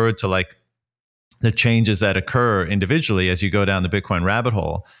you referred to like the changes that occur individually as you go down the Bitcoin rabbit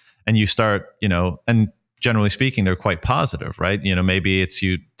hole, and you start, and generally speaking, they're quite positive, right? Maybe it's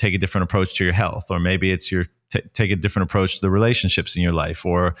you take a different approach to your health, or maybe it's you take a different approach to the relationships in your life,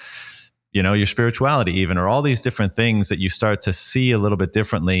 or your spirituality even, or all these different things that you start to see a little bit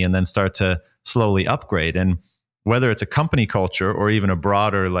differently and then start to slowly upgrade. And whether it's a company culture or even a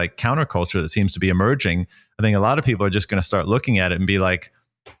broader like counterculture that seems to be emerging, I think a lot of people are just going to start looking at it and be like,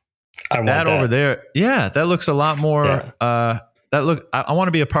 I want that over there. Yeah, that looks a lot more, I want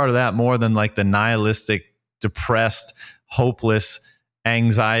to be a part of that more than like the nihilistic, depressed, hopeless,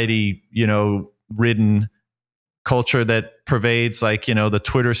 anxiety, ridden culture that pervades like the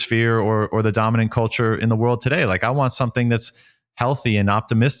Twitter sphere or the dominant culture in the world today. Like I want something that's healthy and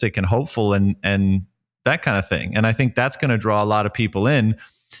optimistic and hopeful and that kind of thing. And I think that's going to draw a lot of people in,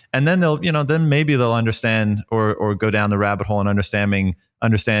 and then they'll then maybe they'll understand or go down the rabbit hole and understanding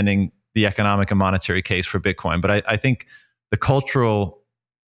the economic and monetary case for Bitcoin. But I think the cultural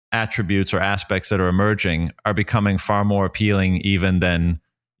attributes or aspects that are emerging are becoming far more appealing even than,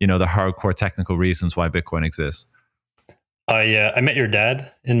 the hardcore technical reasons why Bitcoin exists. I met your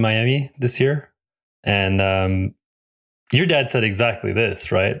dad in Miami this year, and your dad said exactly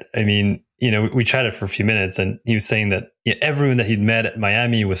this, right? I mean, we chatted for a few minutes, and he was saying that everyone that he'd met at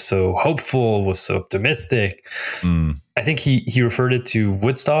Miami was so hopeful, was so optimistic. I think he referred it to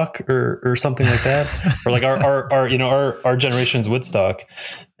Woodstock or something like that, or like our generation's Woodstock,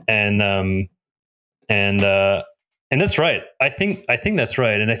 and that's right. I think that's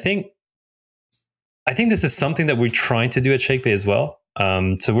right, and I think this is something that we're trying to do at ShakePay as well.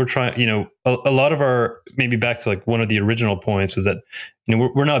 So we're trying, a lot of our, maybe back to like one of the original points was that,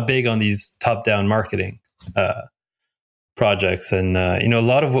 we're not big on these top-down marketing projects. And, a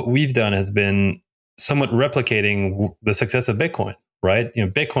lot of what we've done has been somewhat replicating the success of Bitcoin, right?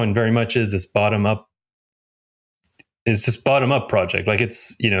 Bitcoin very much is this bottom-up project. Like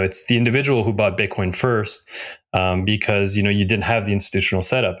it's the individual who bought Bitcoin first, because, you didn't have the institutional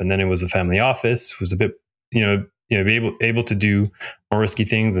setup. And then it was a family office, was a bit, be able to do more risky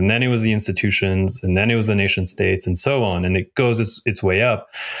things. And then it was the institutions, and then it was the nation states, and so on. And it goes its way up.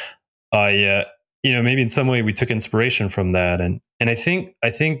 Maybe in some way we took inspiration from that. And I think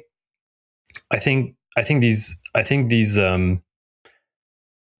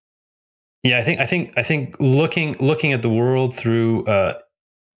looking at the world through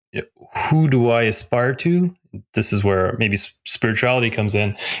who do I aspire to? This is where maybe spirituality comes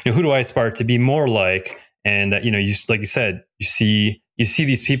in. Who do I aspire to be more like? And like you said, you see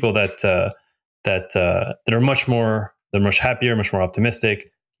these people that are much more, they're much happier, much more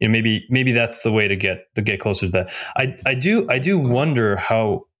optimistic. Maybe that's the way to get closer to that. I do wonder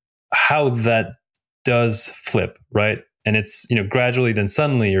how that does flip, right? And it's gradually then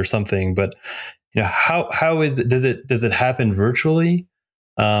suddenly or something. But how is it? Does it happen virtually?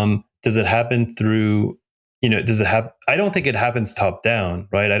 Does it happen through does it happen? I don't think it happens top down,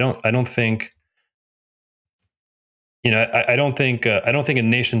 right? I don't think I don't think a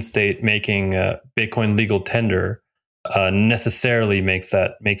nation state making Bitcoin legal tender necessarily makes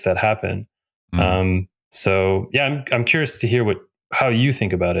that happen. So yeah, I'm curious to hear how you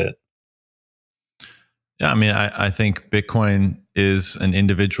think about it. Yeah, I mean, I think Bitcoin is an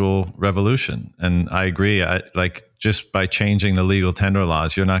individual revolution, and I agree. Like just by changing the legal tender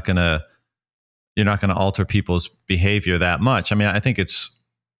laws, you're not gonna alter people's behavior that much. I mean, I think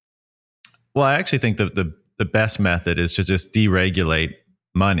I actually think the best method is to just deregulate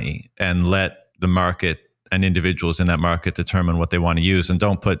money and let the market and individuals in that market determine what they want to use, and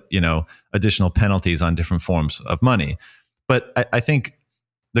don't put additional penalties on different forms of money. But I think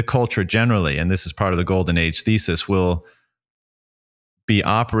the culture generally, and this is part of the golden age thesis, will be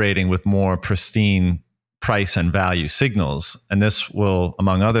operating with more pristine price and value signals. And this will,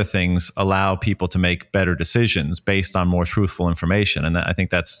 among other things, allow people to make better decisions based on more truthful information. And I think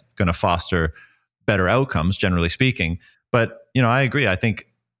that's going to foster better outcomes, generally speaking. But, I agree. I think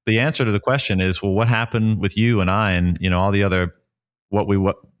the answer to the question is, well, what happened with you and I and, all the other, what we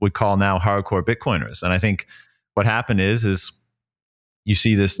would call now hardcore Bitcoiners? And I think what happened is you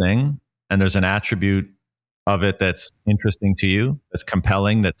see this thing and there's an attribute of it that's interesting to you, that's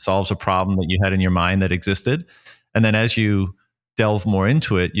compelling, that solves a problem that you had in your mind that existed. And then as you delve more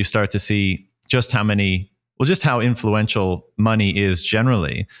into it, you start to see just how influential money is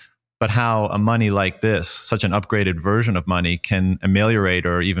generally, but how a money like this, such an upgraded version of money, can ameliorate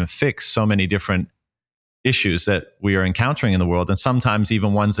or even fix so many different issues that we are encountering in the world, and sometimes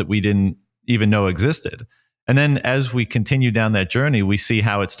even ones that we didn't even know existed. And then as we continue down that journey, we see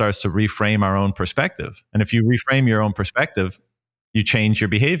how it starts to reframe our own perspective. And if you reframe your own perspective, you change your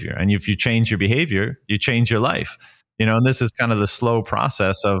behavior. And if you change your behavior, you change your life. And this is kind of the slow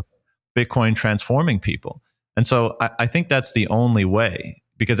process of Bitcoin transforming people. And so I think that's the only way.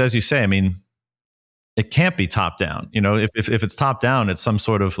 Because as you say, I mean, it can't be top down. If it's top down, it's some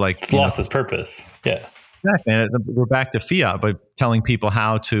sort of like... It's lost its purpose. Yeah. Exactly. And we're back to fiat, by telling people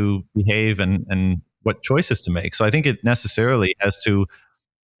how to behave and what choices to make. So I think it necessarily has to,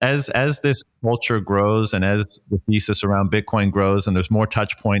 as this culture grows and as the thesis around Bitcoin grows and there's more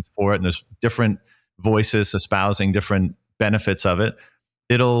touch points for it and there's different voices espousing different benefits of it,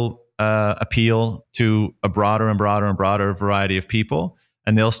 it'll appeal to a broader and broader and broader variety of people.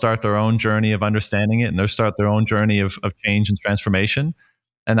 And they'll start their own journey of understanding it, and they'll start their own journey of change and transformation.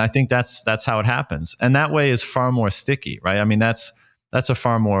 And I think that's how it happens. And that way is far more sticky, right? I mean, that's a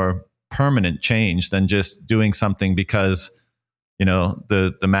far more permanent change than just doing something because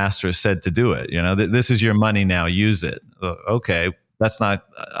the master said to do it. This is your money now, use it. Okay, that's not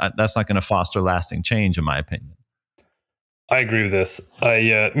going to foster lasting change, in my opinion. I agree with this.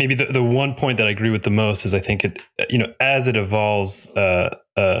 Maybe the one point that I agree with the most is I think it, as it evolves,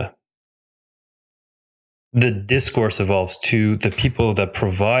 the discourse evolves too. The people that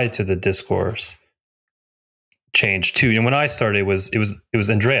provide to the discourse change too. And when I started, it was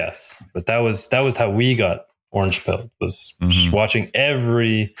Andreas, but that was how we got orange pilled, was just watching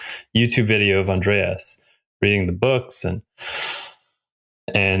every YouTube video of Andreas, reading the books, and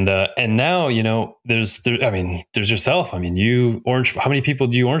now there's yourself. I mean, how many people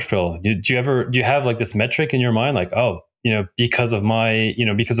do you orange pill? Do you have like this metric in your mind, like, oh, because of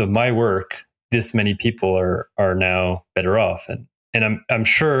my work, this many people are now better off, and I'm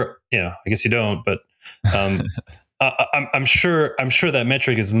sure, I guess you don't, but I'm sure that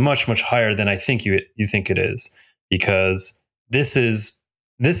metric is much, much higher than I think you think it is, because this is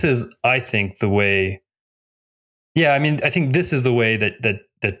I think the way. Yeah, I mean, I think this is the way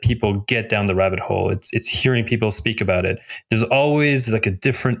that people get down the rabbit hole. It's hearing people speak about it. There's always like a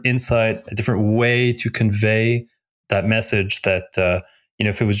different insight, a different way to convey that message that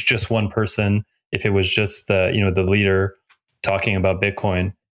if it was just one person, if it was just the leader talking about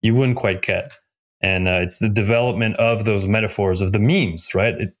Bitcoin, you wouldn't quite get. And it's the development of those metaphors, of the memes,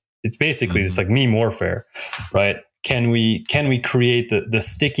 right? It's basically it's like meme warfare, right? Can we create the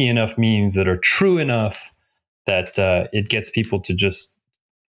sticky enough memes that are true enough that it gets people to just,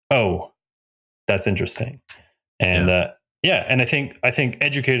 oh, that's interesting. And and I think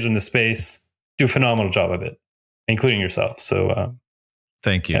educators in the space do a phenomenal job of it, including yourself. So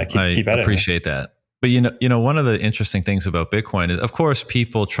thank you. Keep I appreciate that. But one of the interesting things about Bitcoin is, of course,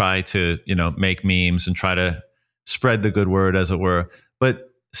 people try to make memes and try to spread the good word, as it were.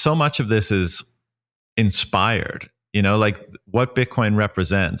 But so much of this is inspired. Like what Bitcoin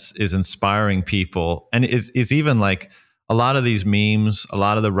represents is inspiring people, and is even like a lot of these memes, a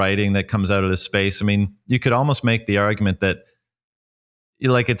lot of the writing that comes out of this space. I mean, you could almost make the argument that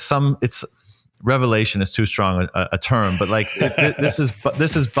like it's revelation is too strong a term, but like this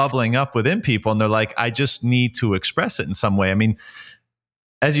is bubbling up within people, and they're like, I just need to express it in some way. I mean,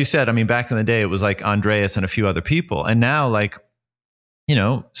 as you said, I mean, back in the day, it was like Andreas and a few other people, and now like,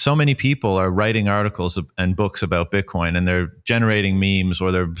 so many people are writing articles and books about Bitcoin, and they're generating memes,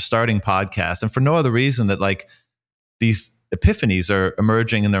 or they're starting podcasts, and for no other reason that like these epiphanies are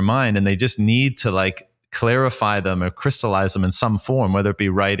emerging in their mind, and they just need to like clarify them or crystallize them in some form, whether it be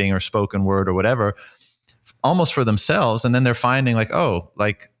writing or spoken word or whatever, almost for themselves. And then they're finding like, oh,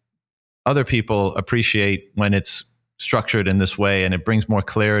 like other people appreciate when it's structured in this way, and it brings more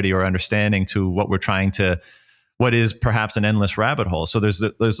clarity or understanding to what is perhaps an endless rabbit hole. So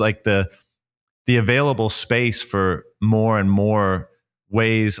there's like the available space for more and more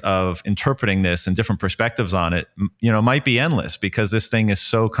ways of interpreting this and different perspectives on it, might be endless, because this thing is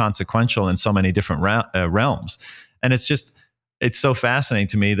so consequential in so many different realms. And it's so fascinating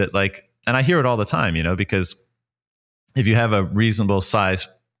to me that like, and I hear it all the time, because if you have a reasonable size,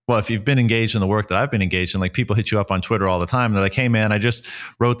 well, if you've been engaged in the work that I've been engaged in, like people hit you up on Twitter all the time. They're like, hey man, I just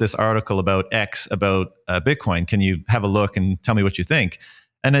wrote this article about X about Bitcoin. Can you have a look and tell me what you think?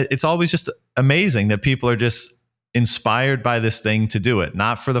 And it's always just amazing that people are just inspired by this thing to do it,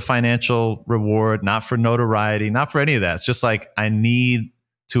 not for the financial reward, not for notoriety, not for any of that. It's just like, I need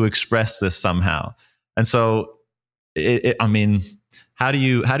to express this somehow. And so, I mean, how do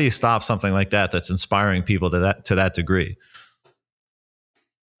you stop something like that that's inspiring people to that degree?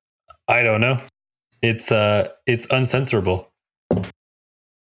 I don't know. It's uncensorable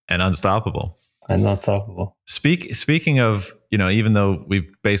and unstoppable. Speaking of, even though we've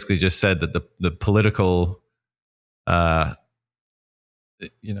basically just said that the political the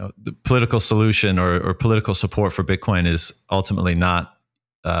political solution or political support for Bitcoin is ultimately not,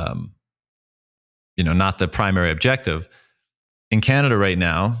 not the primary objective. In Canada right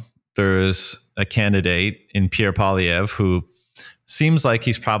now, there's a candidate in Pierre Poilievre who seems like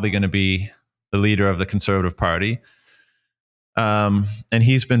he's probably going to be the leader of the Conservative Party. And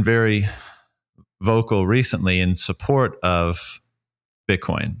he's been very vocal recently in support of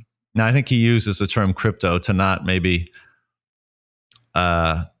Bitcoin. Now, I think he uses the term crypto to not maybe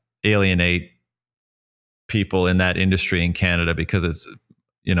alienate people in that industry in Canada, because it's,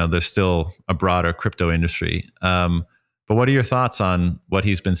 there's still a broader crypto industry. But what are your thoughts on what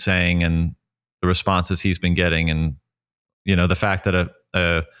he's been saying and the responses he's been getting, and, the fact that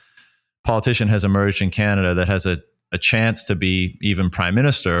a politician has emerged in Canada that has a chance to be even prime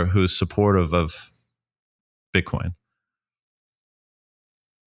minister who's supportive of Bitcoin?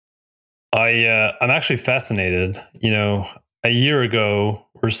 I'm actually fascinated. A year ago,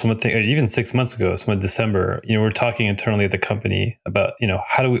 or even 6 months ago, December, we're talking internally at the company about,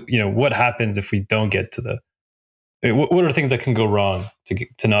 how do we, what happens if we don't get to what are the things that can go wrong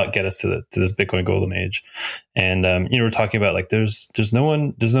to not get us to this Bitcoin golden age? And we're talking about like there's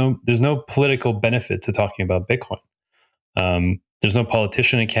no political benefit to talking about Bitcoin. There's no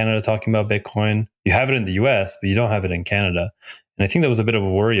politician in Canada talking about Bitcoin. You have it in the US, but you don't have it in Canada. And I think that was a bit of a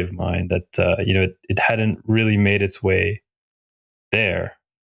worry of mine that it hadn't really made its way there.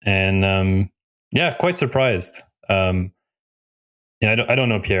 And quite surprised. I don't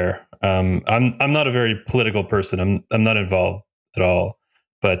know Pierre. I'm not a very political person. I'm not involved at all.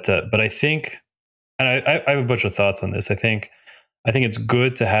 But I think, and I have a bunch of thoughts on this. I think it's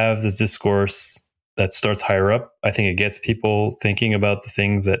good to have this discourse that starts higher up. I think it gets people thinking about the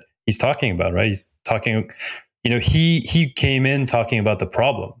things that he's talking about. Right? He's talking. He came in talking about the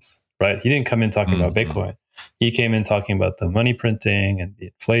problems. Right? He didn't come in talking about Bitcoin. He came in talking about the money printing and the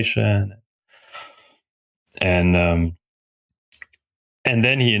inflation, and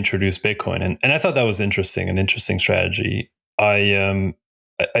then he introduced Bitcoin, and I thought that was an interesting strategy. I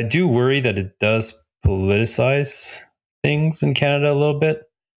do worry that it does politicize things in Canada a little bit.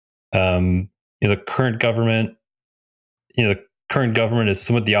 The current government, is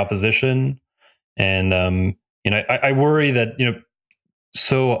somewhat the opposition, and I worry that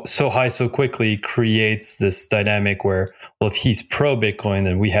so high so quickly creates this dynamic where, well, if he's pro Bitcoin,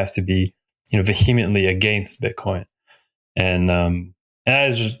 then we have to be vehemently against Bitcoin, and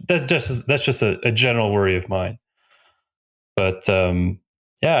that's just a general worry of mine. But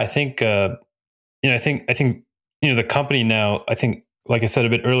I think the company now, I think, like I said a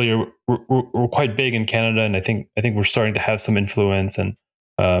bit earlier, we're quite big in Canada, and I think we're starting to have some influence, and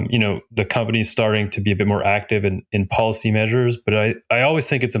the company is starting to be a bit more active in policy measures. But I always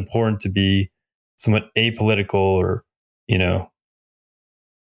think it's important to be somewhat apolitical, or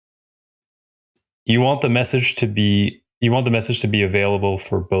you want the message to be available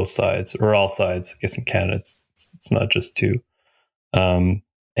for both sides, or all sides. I guess in Canada, it's not just two. I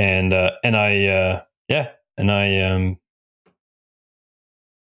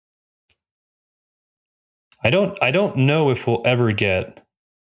don't know if we'll ever get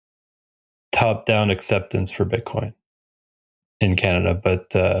top-down acceptance for Bitcoin in Canada,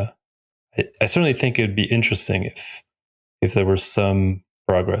 but I certainly think it would be interesting if there was some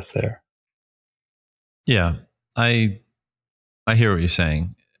progress there. Yeah, I hear what you're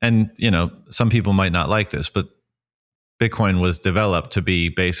saying. And, some people might not like this, but Bitcoin was developed to be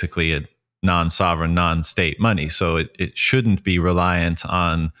basically a non-sovereign, non-state money. So it shouldn't be reliant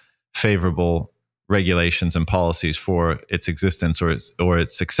on favorable regulations and policies for its existence or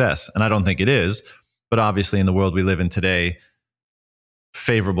its success. And I don't think it is. But obviously, in the world we live in today,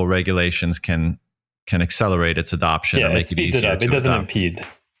 favorable regulations can accelerate its adoption or make it easier. It doesn't impede.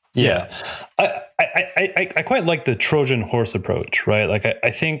 Yeah. I quite like the Trojan horse approach, right? Like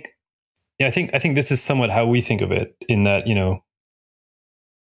I think this is somewhat how we think of it, in that,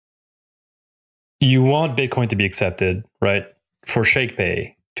 you want Bitcoin to be accepted, right? For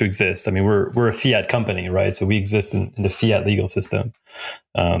ShakePay to exist. I mean, we're a fiat company, right? So we exist in the fiat legal system.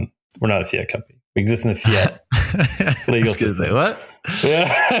 We're not a fiat company. We exist in the fiat legal system. Say what?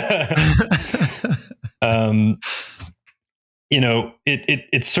 Yeah.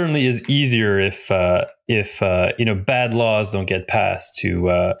 It certainly is easier if bad laws don't get passed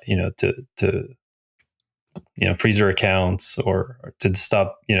to freeze your accounts, or to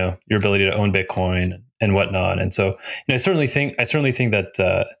stop your ability to own Bitcoin and whatnot. And so I certainly think that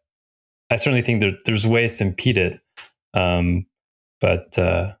there's ways to impede it. But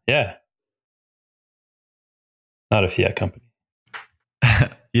not a fiat company.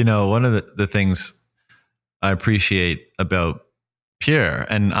 One of the things I appreciate about Pierre,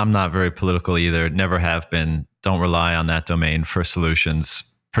 and I'm not very political either, never have been, don't rely on that domain for solutions,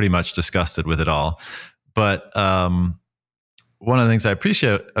 pretty much disgusted with it all. But one of the things I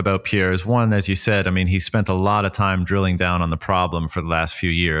appreciate about Pierre is, one, as you said, I mean, he spent a lot of time drilling down on the problem for the last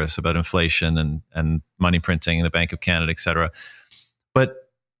few years about inflation and money printing in the Bank of Canada, et cetera. But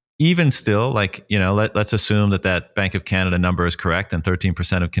even still, like, let's assume that Bank of Canada number is correct and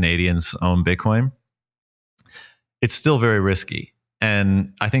 13% of Canadians own Bitcoin. It's still very risky.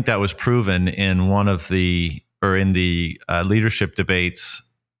 And I think that was proven in the leadership debates,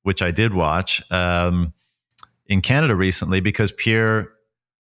 which I did watch in Canada recently, because Pierre,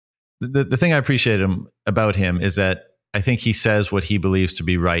 the thing I appreciate about him is that I think he says what he believes to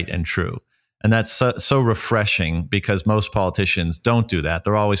be right and true. And that's so refreshing, because most politicians don't do that.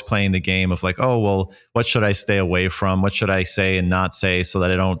 They're always playing the game of like, oh, well, what should I stay away from? What should I say and not say so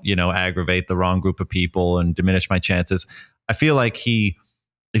that I don't, aggravate the wrong group of people and diminish my chances? I feel like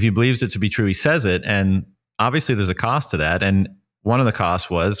if he believes it to be true, he says it. And obviously there's a cost to that. And one of the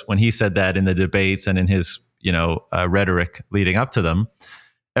costs was when he said that in the debates and in his rhetoric leading up to them,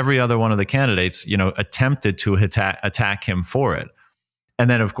 every other one of the candidates, attempted to attack him for it. And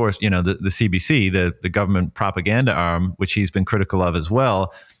then, of course, the CBC, the government propaganda arm, which he's been critical of as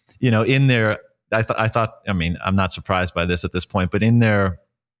well, in their, I thought, I'm not surprised by this at this point, but in their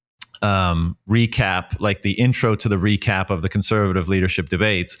recap, like the intro to the recap of the conservative leadership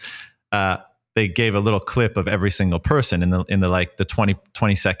debates, they gave a little clip of every single person in the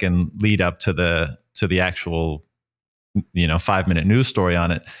 20 second lead up to the actual 5-minute news story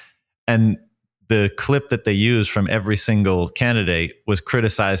on it. And the clip that they used from every single candidate was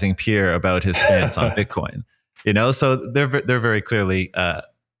criticizing Pierre about his stance on Bitcoin. So they're very clearly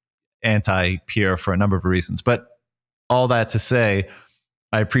anti-Pierre for a number of reasons. But all that to say,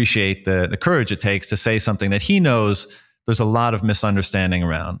 I appreciate the courage it takes to say something that he knows there's a lot of misunderstanding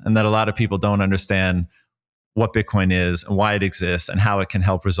around, and that a lot of people don't understand what Bitcoin is and why it exists and how it can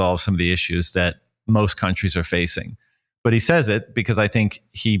help resolve some of the issues that most countries are facing. But he says it because I think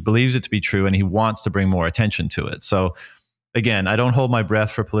he believes it to be true and he wants to bring more attention to it. So again, I don't hold my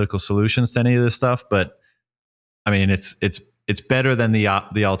breath for political solutions to any of this stuff, but it's better than the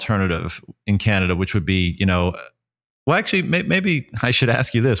alternative in Canada, which would be, well, actually, maybe I should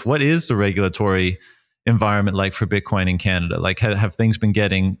ask you this. What is the regulatory environment like for Bitcoin in Canada? Like, have things been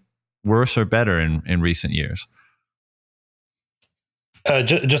getting worse or better in recent years?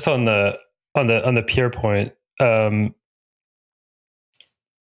 Just on the Pierre point, well,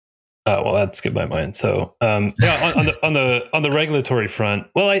 that skipped my mind. So, on the regulatory front,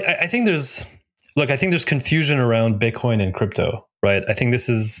 well, I think there's confusion around Bitcoin and crypto, right? I think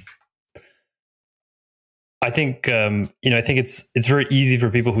it's very easy for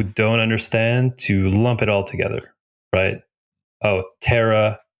people who don't understand to lump it all together, right? Oh,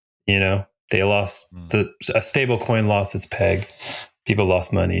 Terra, they lost a stable coin lost its peg, people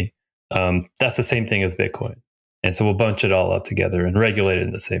lost money. That's the same thing as Bitcoin, and so we'll bunch it all up together and regulate it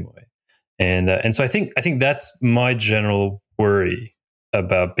in the same way. And so I think that's my general worry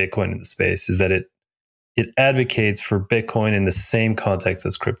about Bitcoin in the space, is that it advocates for Bitcoin in the same context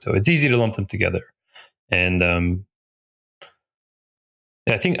as crypto. It's easy to lump them together. And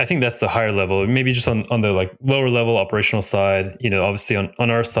I think that's the higher level. Maybe just on the like lower level operational side, obviously on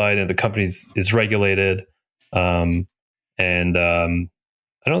our side, and the company is regulated, and I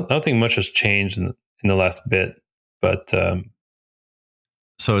don't think much has changed in the last bit. But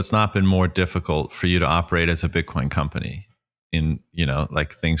so it's not been more difficult for you to operate as a Bitcoin company.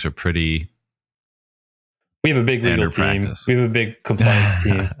 Like things are pretty. We have a big legal team. Practice. We have a big compliance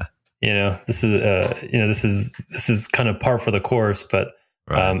team. This is kind of par for the course, but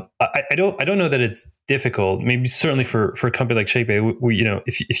right. I don't know that it's difficult. Maybe certainly for a company like ShakePay,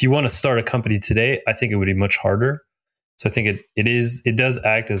 if you want to start a company today, I think it would be much harder. So I think it does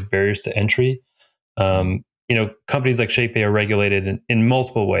act as barriers to entry. Companies like ShakePay are regulated in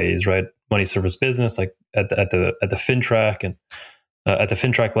multiple ways, right? Money service business, like at the FinTrack and at the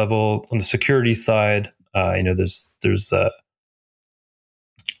FinTrack level. On the security side, there's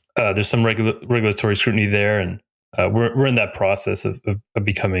some regulatory scrutiny there, and we're in that process of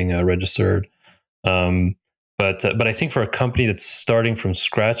becoming registered. But I think for a company that's starting from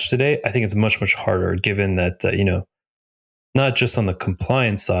scratch today, I think it's much harder, given that not just on the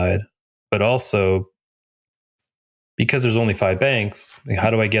compliance side, but also because there's only 5 banks. Like, how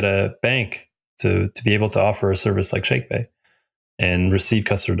do I get a bank to be able to offer a service like ShakePay and receive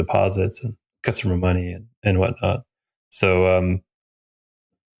customer deposits and customer money and whatnot? So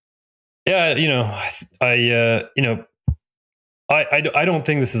I don't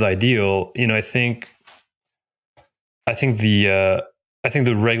think this is ideal. I think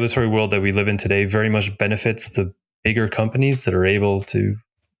the regulatory world that we live in today very much benefits the bigger companies that are able to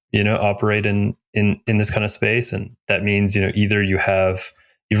operate in this kind of space. And that means either you've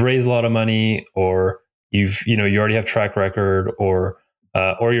raised a lot of money, or you already have track record, or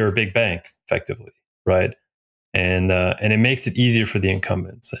you're a big bank effectively, right? And it makes it easier for the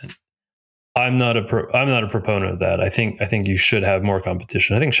incumbents. And I'm not a proponent of that. I think you should have more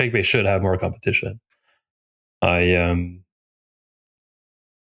competition. I think ShakePay should have more competition. I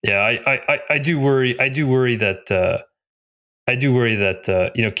do worry that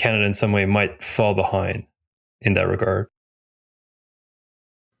Canada in some way might fall behind in that regard.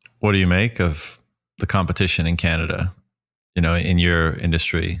 What do you make of the competition in Canada? In your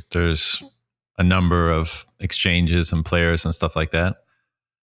industry, there's a number of exchanges and players and stuff like that.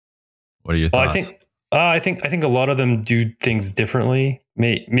 What are your thoughts? I think a lot of them do things differently.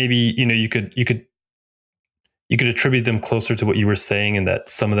 Maybe you could attribute them closer to what you were saying, in that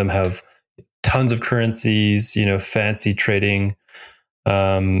some of them have tons of currencies, fancy trading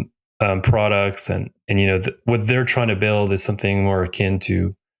products, and what they're trying to build is something more akin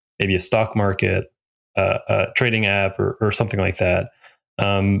to maybe a stock market, a trading app, or something like that.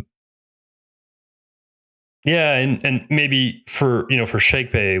 Yeah, and maybe for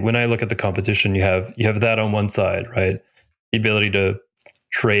ShakePay, when I look at the competition, you have that on one side, right? The ability to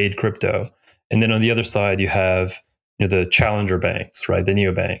trade crypto, and then on the other side, you have the challenger banks, right? The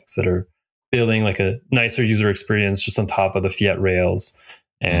neobanks that are building like a nicer user experience just on top of the fiat rails,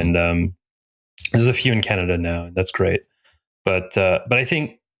 and there's a few in Canada now, and that's great. But I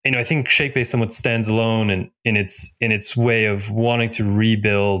think ShakePay somewhat stands alone in its way of wanting to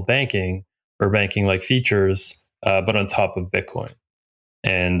rebuild banking or banking like features, but on top of Bitcoin.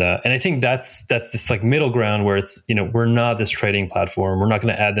 And I think that's this like middle ground where it's we're not this trading platform. We're not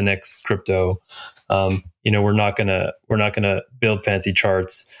going to add the next crypto. We're not gonna build fancy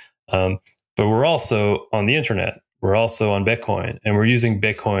charts. But we're also on the internet. We're also on Bitcoin, and we're using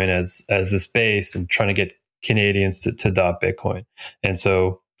Bitcoin as this base and trying to get Canadians to adopt Bitcoin. And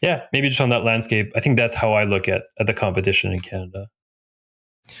so, yeah, maybe just on that landscape, I think that's how I look at the competition in Canada.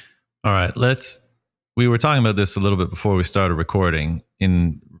 All right, we were talking about this a little bit before we started recording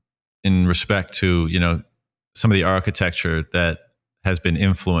in respect to, some of the architecture that has been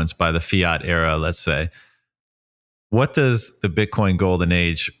influenced by the fiat era, let's say. What does the Bitcoin golden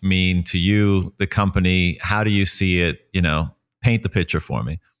age mean to you, the company? How do you see it? Paint the picture for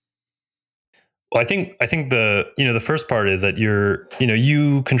me. Well, I think the first part is that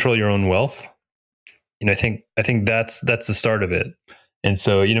you control your own wealth. I think that's the start of it. And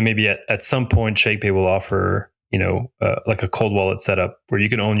so, maybe at some point, ShakePay will offer, like a cold wallet setup where you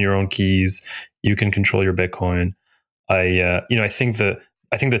can own your own keys, you can control your Bitcoin. I think the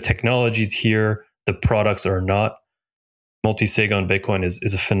technology's here, the products are not. Multi-sig on Bitcoin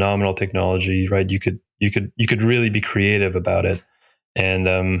is a phenomenal technology, right? You could really be creative about it, and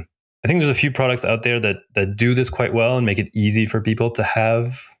I think there's a few products out there that do this quite well and make it easy for people to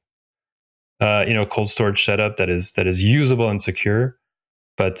have, a cold storage setup that is usable and secure.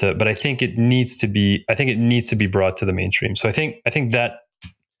 But I think it needs to be brought to the mainstream. So I think that.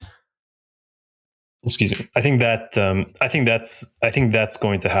 Excuse me. I think that's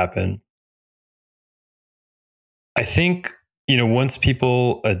going to happen. I think once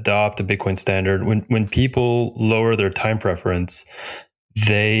people adopt a Bitcoin standard, when people lower their time preference,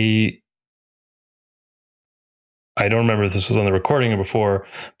 I don't remember if this was on the recording or before,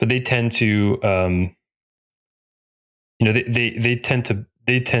 but they tend to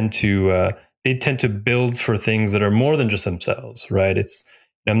they tend to build for things that are more than just themselves, right?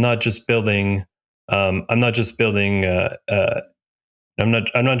 I'm not just building the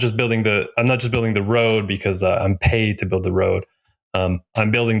road because I'm paid to build the road.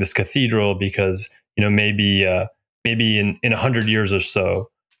 I'm building this cathedral because maybe in 100 years or so,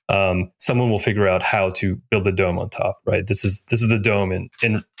 someone will figure out how to build a dome on top. Right. This is the dome in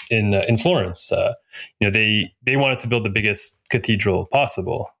Florence. They wanted to build the biggest cathedral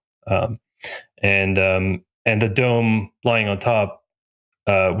possible, and the dome lying on top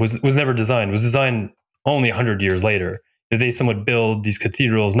was never designed. Was designed only 100 years later. They somewhat build these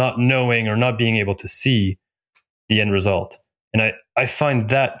cathedrals not knowing or not being able to see the end result. And I find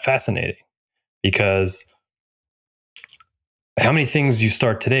that fascinating, because how many things you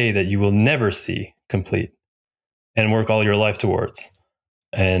start today that you will never see complete and work all your life towards.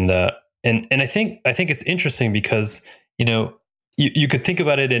 And I think it's interesting because you could think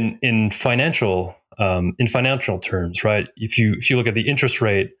about it in financial terms, right? If you look at the interest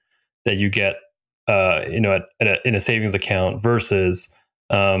rate that you get in a savings account versus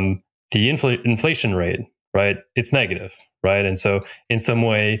the inflation rate, right? It's negative, right? And so in some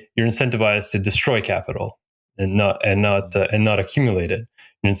way, you're incentivized to destroy capital and not accumulate it.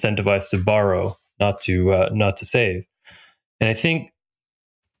 You're incentivized to borrow, not to save. And I think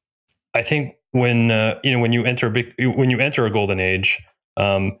when you enter a golden age,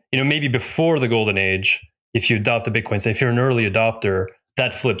 maybe before the golden age, if you adopt a Bitcoin, say if you're an early adopter,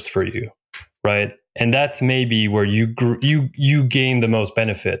 that flips for you, right? And that's maybe where you gain the most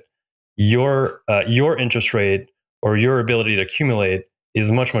benefit. Your interest rate or your ability to accumulate is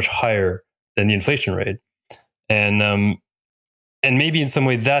much higher than the inflation rate, and maybe in some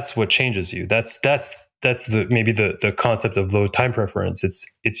way that's what changes you. That's maybe the concept of low time preference.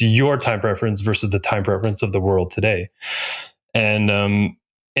 It's your time preference versus the time preference of the world today, and I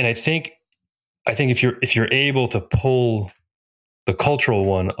think if you're able to pull the cultural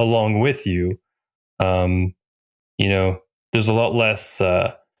one along with you, there's a lot less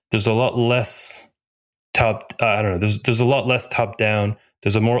top. I don't know. There's a lot less top down.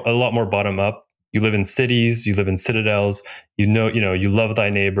 There's a lot more bottom up. You live in cities, you live in citadels, you love thy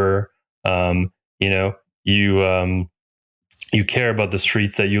neighbor. You know, you care about the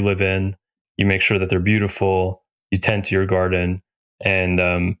streets that you live in. You make sure that they're beautiful. You tend to your garden, and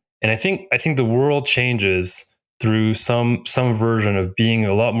I think the world changes through some version of being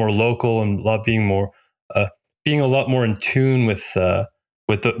a lot more local and being a lot more in tune with the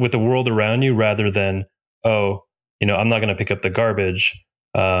world around you, rather than, oh, I'm not going to pick up the garbage.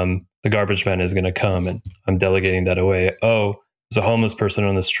 The garbage man is going to come, and I'm delegating that away. Oh, there's a homeless person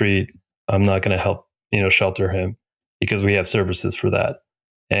on the street. I'm not going to help shelter him because we have services for that.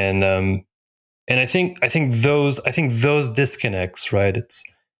 And I think those disconnects, right? It's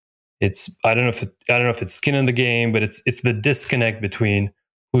I don't know if it's skin in the game, but it's the disconnect between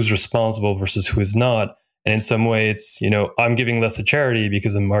who's responsible versus who is not. And in some way, it's I'm giving less to charity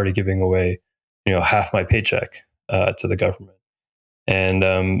because I'm already giving away half my paycheck to the government. And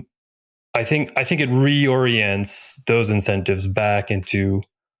I think it reorients those incentives back into,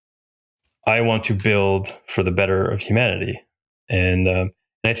 I want to build for the better of humanity. And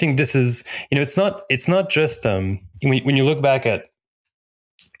I think this is, it's not just when you look back at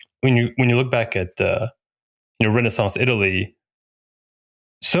Renaissance Italy,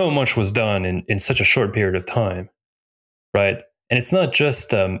 so much was done in such a short period of time, right? And it's not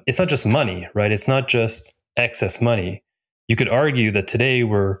just money, right? It's not just excess money. You could argue that today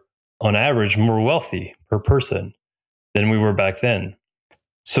we're on average more wealthy per person than we were back then.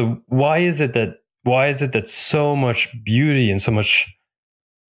 So why is it that so much beauty and so much,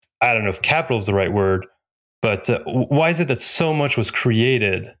 I don't know if capital is the right word, but why is it that so much was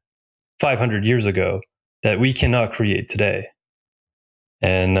created 500 years ago that we cannot create today?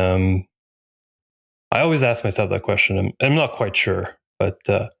 And I always ask myself that question. I'm not quite sure, but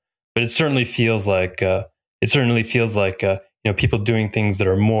it certainly feels like people doing things that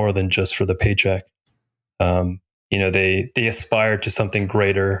are more than just for the paycheck. They aspire to something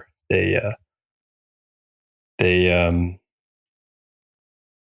greater. Yeah.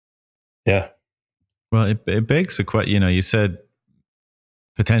 Well, it begs the question. You said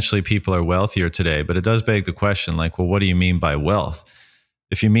potentially people are wealthier today, but it does beg the question, like, well, what do you mean by wealth?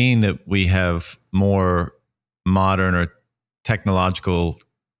 If you mean that we have more modern or technologically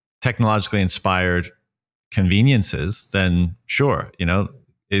inspired conveniences, then sure,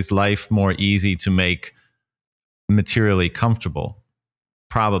 is life more easy to make materially comfortable?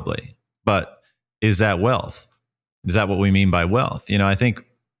 Probably. But is that wealth? Is that what we mean by wealth? I think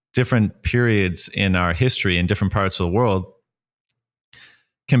different periods in our history in different parts of the world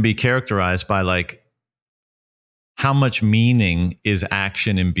can be characterized by, like, how much meaning is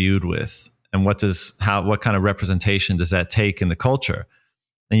action imbued with, and what kind of representation does that take in the culture?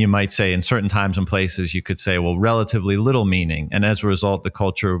 And you might say in certain times and places, you could say, well, relatively little meaning. And as a result, the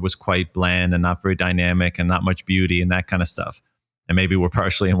culture was quite bland and not very dynamic and not much beauty and that kind of stuff. And maybe we're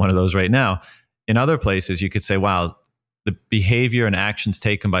partially in one of those right now. In other places, you could say, wow, the behavior and actions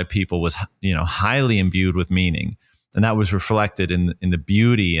taken by people was, highly imbued with meaning. And that was reflected in the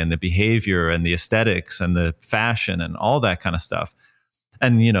beauty and the behavior and the aesthetics and the fashion and all that kind of stuff.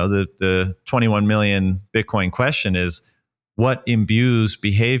 And, the 21 million Bitcoin question is, what imbues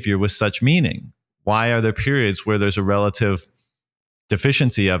behavior with such meaning? Why are there periods where there's a relative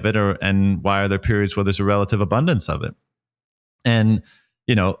deficiency of it, and why are there periods where there's a relative abundance of it? And,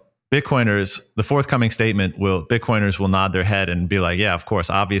 Bitcoiners, the forthcoming statement Bitcoiners will nod their head and be like, yeah, of course,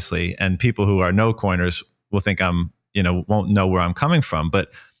 obviously. And people who are no coiners will think won't know where I'm coming from.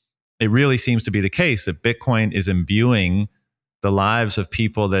 But it really seems to be the case that Bitcoin is imbuing the lives of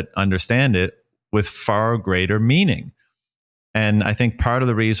people that understand it with far greater meaning. And I think part of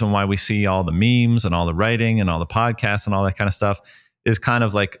the reason why we see all the memes and all the writing and all the podcasts and all that kind of stuff is kind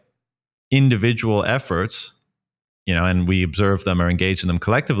of like individual efforts, and we observe them or engage in them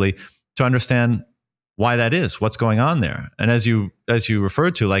collectively to understand why that is, what's going on there. And as you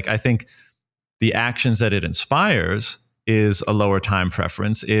referred to, like, I think the actions that it inspires is a lower time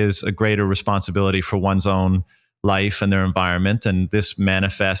preference, is a greater responsibility for one's own life and their environment. And this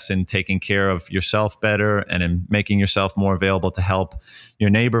manifests in taking care of yourself better and in making yourself more available to help your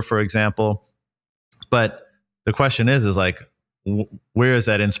neighbor, for example. But the question is like, where is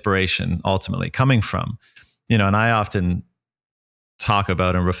that inspiration ultimately coming from? And I often talk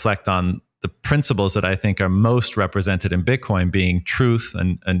about and reflect on the principles that I think are most represented in Bitcoin being truth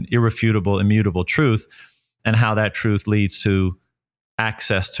and irrefutable, immutable truth, and how that truth leads to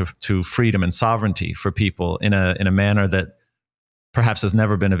access to freedom and sovereignty for people in a manner that perhaps has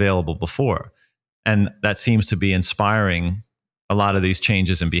never been available before. And that seems to be inspiring a lot of these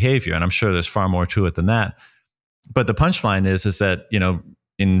changes in behavior. And I'm sure there's far more to it than that. But the punchline is that,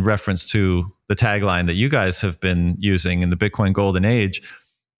 in reference to the tagline that you guys have been using in the Bitcoin Golden Age,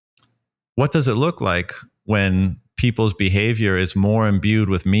 what does it look like when people's behavior is more imbued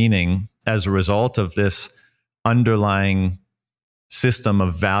with meaning as a result of this underlying system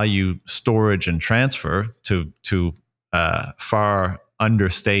of value storage and transfer to far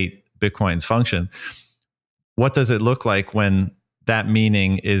understate Bitcoin's function? What does it look like when that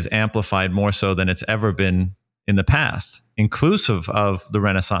meaning is amplified more so than it's ever been in the past, inclusive of the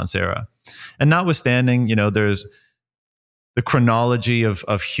Renaissance era? And notwithstanding, there's the chronology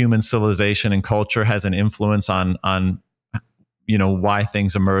of human civilization and culture has an influence on why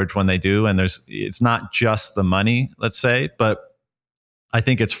things emerge when they do. And it's not just the money, let's say, but I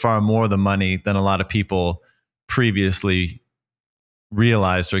think it's far more the money than a lot of people previously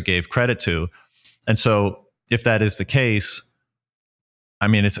realized or gave credit to. And so if that is the case, I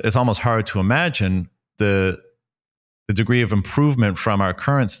mean, it's almost hard to imagine the degree of improvement from our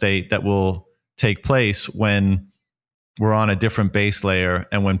current state that will take place when we're on a different base layer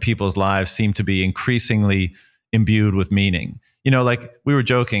and when people's lives seem to be increasingly imbued with meaning. Like we were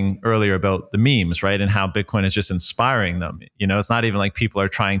joking earlier about the memes, right? And how Bitcoin is just inspiring them. It's not even like people are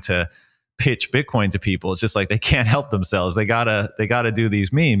trying to pitch Bitcoin to people. It's just like they can't help themselves. They gotta do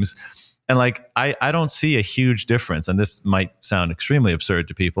these memes. And like, I don't see a huge difference, and this might sound extremely absurd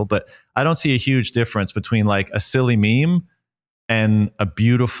to people, but I don't see a huge difference between like a silly meme and a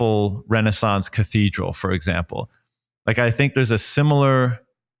beautiful Renaissance cathedral, for example. Like, I think there's a similar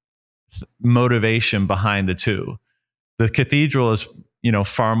motivation behind the two. The cathedral is,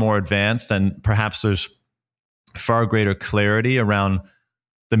 far more advanced, and perhaps there's far greater clarity around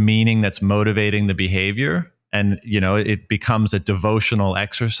the meaning that's motivating the behavior. And, it becomes a devotional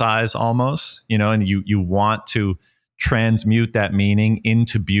exercise almost, and you want to transmute that meaning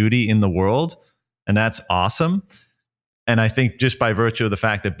into beauty in the world. And that's awesome. And I think just by virtue of the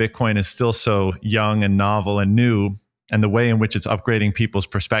fact that Bitcoin is still so young and novel and new, and the way in which it's upgrading people's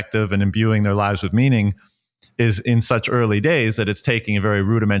perspective and imbuing their lives with meaning is in such early days that it's taking a very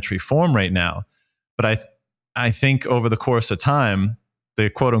rudimentary form right now. But I think over the course of time, the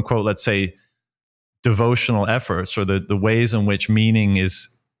quote unquote, let's say, devotional efforts, or the ways in which meaning is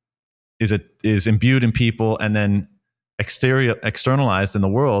imbued in people and then externalized in the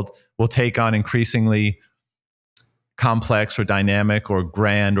world, will take on increasingly complex or dynamic or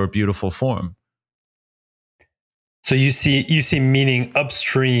grand or beautiful form. So you see meaning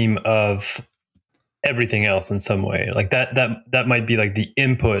upstream of everything else in some way, like that might be like the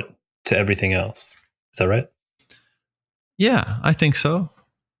input to everything else. Is that right? Yeah, I think so.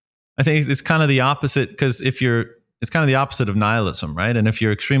 I think it's kind of the opposite, because it's kind of the opposite of nihilism, right? And if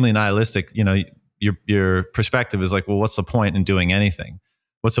you're extremely nihilistic, your perspective is like, well, what's the point in doing anything?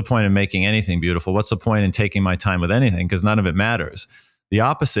 What's the point in making anything beautiful? What's the point in taking my time with anything? Because none of it matters. The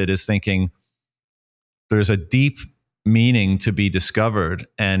opposite is thinking there's a deep meaning to be discovered.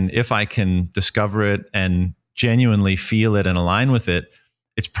 And if I can discover it and genuinely feel it and align with it,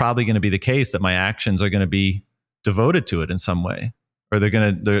 it's probably going to be the case that my actions are going to be devoted to it in some way, or they're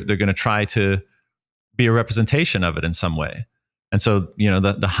going to try to be a representation of it in some way. And so,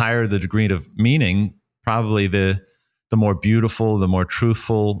 the higher the degree of meaning, probably the more beautiful, the more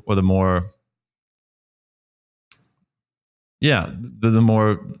truthful, or the more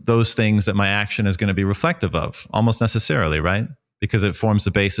those things that my action is going to be reflective of, almost necessarily, right? Because it forms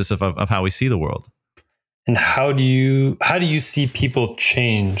the basis of how we see the world. And how do you see people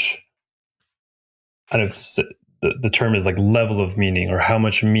change? Kind of the term is like level of meaning, or how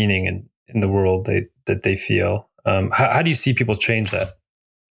much meaning in the world that they feel. How do you see people change that?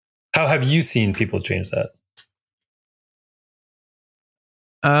 How have you seen people change that?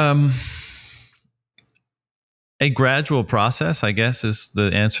 A gradual process, I guess, is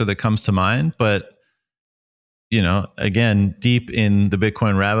the answer that comes to mind. But, again, deep in the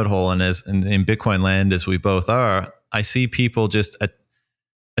Bitcoin rabbit hole, and in Bitcoin land as we both are, I see people just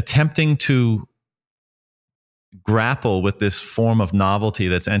attempting to grapple with this form of novelty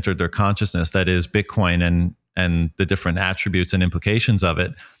that's entered their consciousness, that is Bitcoin and the different attributes and implications of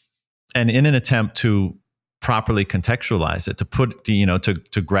it. And in an attempt to properly contextualize it,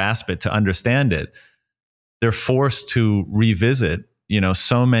 to grasp it, to understand it, they're forced to revisit,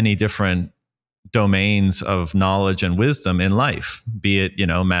 so many different domains of knowledge and wisdom in life, be it,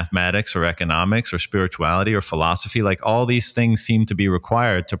 mathematics or economics or spirituality or philosophy. Like, all these things seem to be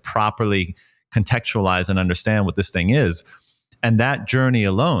required to properly contextualize and understand what this thing is. And that journey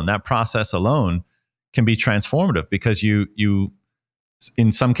alone, that process alone, can be transformative, because you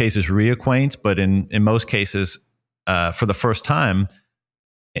in some cases reacquaint, but in most cases, for the first time,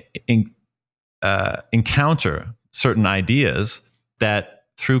 encounter certain ideas that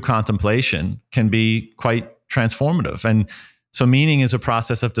through contemplation can be quite transformative. And so meaning is a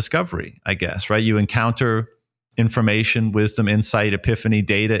process of discovery, I guess, right? You encounter information, wisdom, insight, epiphany,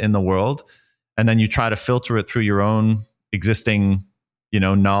 data in the world, and then you try to filter it through your own existing,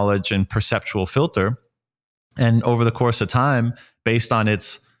 knowledge and perceptual filter. And over the course of time, based on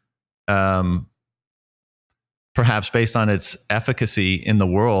its perhaps based on its efficacy in the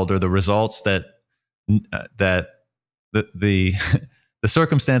world, or the results that the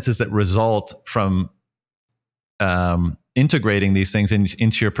circumstances that result from integrating these things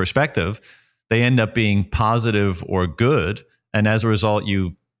into your perspective, they end up being positive or good. And as a result,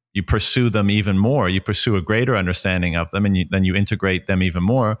 you pursue them even more. You pursue a greater understanding of them, and then you integrate them even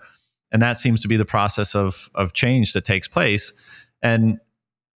more. And that seems to be the process of change that takes place. And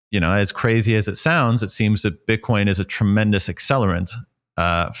as crazy as it sounds, it seems that Bitcoin is a tremendous accelerant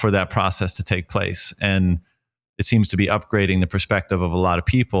for that process to take place. And it seems to be upgrading the perspective of a lot of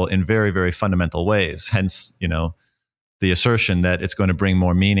people in very, very fundamental ways. Hence, the assertion that it's going to bring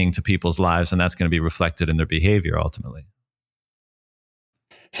more meaning to people's lives, and that's going to be reflected in their behavior ultimately.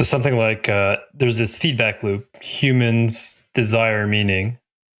 So something like there's this feedback loop. Humans desire meaning.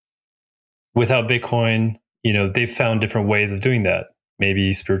 Without Bitcoin, they've found different ways of doing that.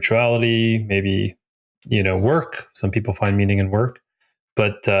 Maybe spirituality, maybe, work. Some people find meaning in work,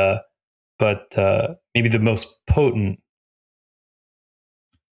 but maybe the most potent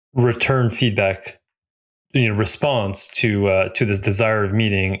return feedback, response to this desire of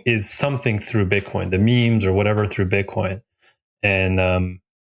meaning is something through Bitcoin, the memes or whatever through Bitcoin, and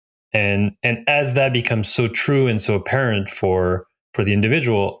as that becomes so true and so apparent for the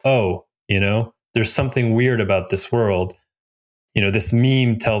individual, there's something weird about this world. This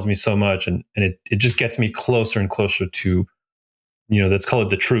meme tells me so much, and it just gets me closer and closer to, let's call it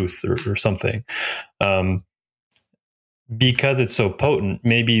the truth or something. Because it's so potent,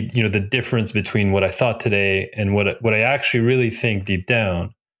 maybe, the difference between what I thought today and what I actually really think deep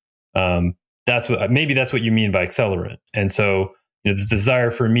down, that's what you mean by accelerant. And so, this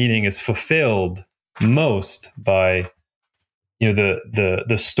desire for meaning is fulfilled most by,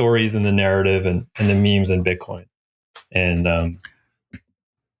 the stories and the narrative and the memes and Bitcoin. And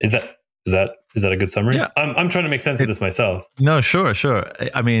is that a good summary? Yeah. I'm trying to make sense of this myself. No, sure.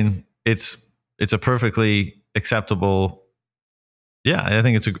 I mean, it's a perfectly acceptable. Yeah, I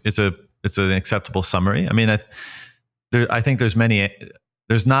think it's an acceptable summary. I mean, I think there's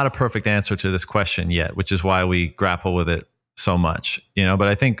not a perfect answer to this question yet, which is why we grapple with it so much. But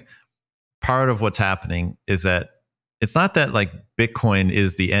I think part of what's happening is that it's not that like Bitcoin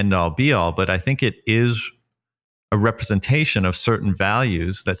is the end all be all, but I think it is a representation of certain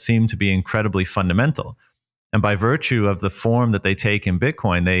values that seem to be incredibly fundamental. And by virtue of the form that they take in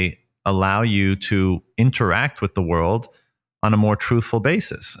Bitcoin, they allow you to interact with the world on a more truthful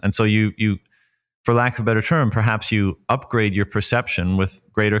basis. And so you, for lack of a better term, perhaps you upgrade your perception with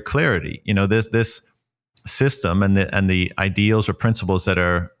greater clarity. This system and the ideals or principles that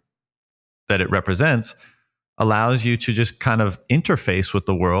it represents allows you to just kind of interface with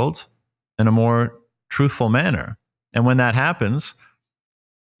the world in a more truthful manner. And when that happens,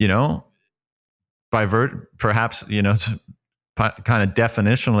 perhaps, kind of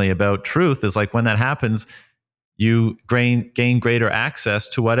definitionally about truth is like when that happens, you gain greater access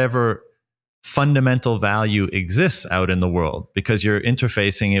to whatever fundamental value exists out in the world, because you're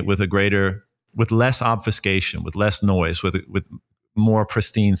interfacing it with less obfuscation, with less noise, with more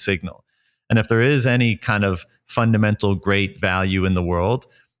pristine signal. And if there is any kind of fundamental great value in the world,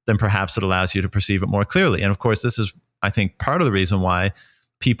 then perhaps it allows you to perceive it more clearly. And of course, this is, I think, part of the reason why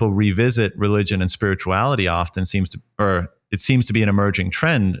people revisit religion and spirituality often seems to be an emerging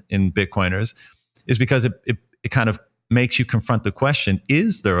trend in Bitcoiners, is because it kind of makes you confront the question,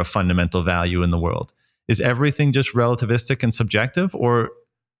 is there a fundamental value in the world? Is everything just relativistic and subjective? Or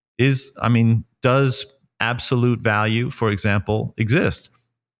does absolute value, for example, exist?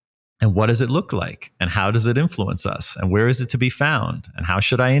 And what does it look like? And how does it influence us? And where is it to be found? And how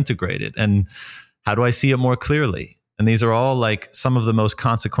should I integrate it? And how do I see it more clearly? And these are all like some of the most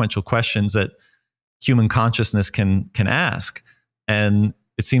consequential questions that human consciousness can ask. And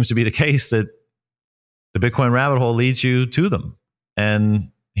it seems to be the case that the Bitcoin rabbit hole leads you to them.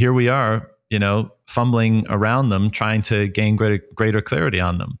 And here we are, fumbling around them, trying to gain greater clarity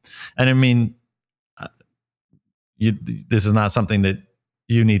on them. And I mean, this is not something that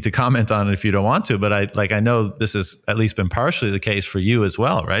you need to comment on if you don't want to, but I know this has at least been partially the case for you as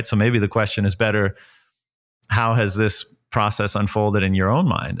well, right? So maybe the question is better, how has this process unfolded in your own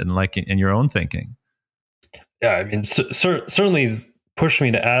mind and like in your own thinking? Yeah, I mean, certainly has pushed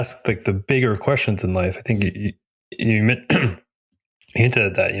me to ask like the bigger questions in life. I think you hinted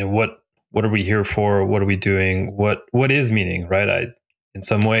at that. What are we here for? What are we doing? What is meaning, right? In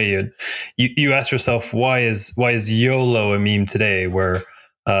some way, you ask yourself, why is YOLO a meme today? Where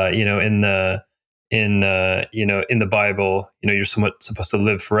in the Bible, you're somewhat supposed to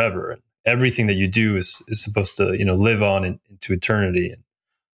live forever. Everything that you do is supposed to live on into eternity.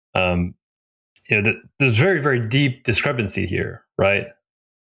 And there's very, very deep discrepancy here, right?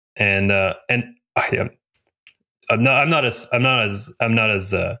 And I'm not as I'm not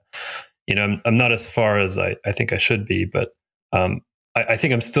as far as I think I should be, but I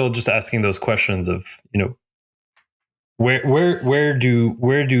think I'm still just asking those questions of where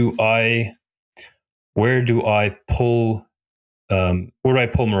do I pull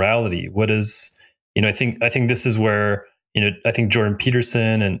morality? What is I think this is where I think Jordan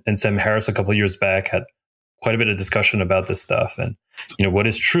Peterson and Sam Harris a couple of years back had quite a bit of discussion about this stuff, and what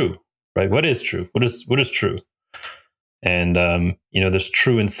is true, right? What is true? What is true? And there's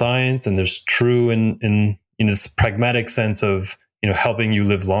true in science, and there's true in this pragmatic sense of helping you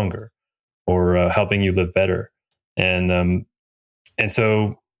live longer or helping you live better. And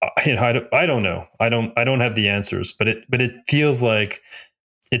so I don't know. I don't have the answers, but it feels like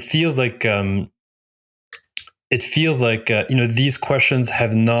these questions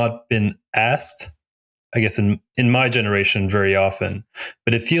have not been asked, I guess, in my generation very often,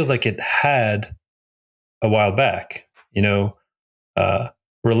 but it feels like it had a while back.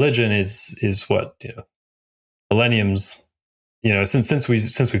 Religion is what millenniums. Since we've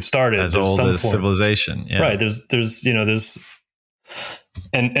started, as old as civilization, yeah. Right? There's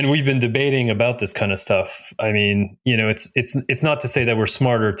and we've been debating about this kind of stuff. I mean, it's not to say that we're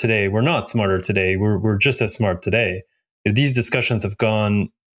smarter today. We're not smarter today. We're just as smart today. These discussions have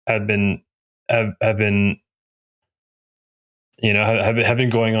been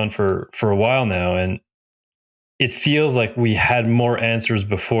going on for a while now, and it feels like we had more answers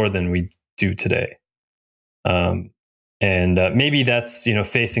before than we do today. And maybe that's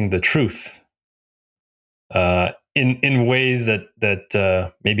facing the truth in ways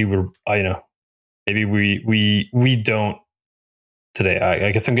that maybe we don't today.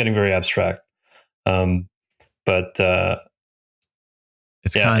 I guess I'm getting very abstract, but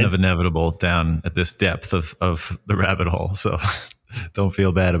it's kind of inevitable down at this depth of the rabbit hole. So don't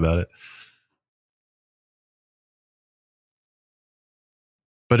feel bad about it.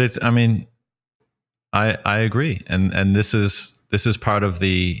 But I agree. And this is part of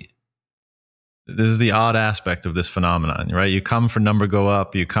this is the odd aspect of this phenomenon, right? You come for number go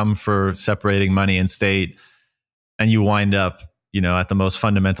up, you come for separating money and state, and you wind up, at the most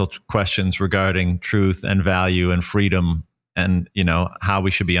fundamental questions regarding truth and value and freedom and, how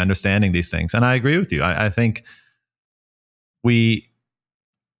we should be understanding these things. And I agree with you. I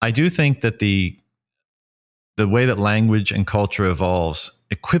do think that the way that language and culture evolves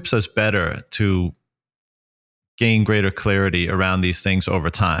equips us better to gain greater clarity around these things over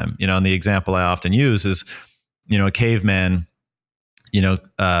time. And the example I often use is, a caveman,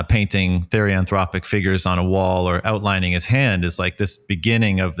 painting therianthropic figures on a wall or outlining his hand is like this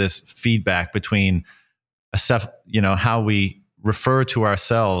beginning of this feedback between how we refer to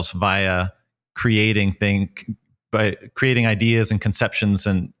ourselves via by creating ideas and conceptions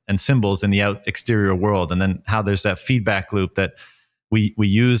and symbols in the exterior world, and then how there's that feedback loop that we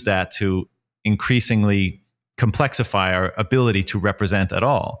use that to increasingly complexify our ability to represent at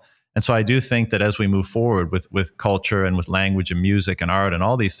all. And so I do think that as we move forward with culture and with language and music and art and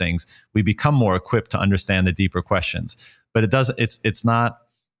all these things, we become more equipped to understand the deeper questions. But it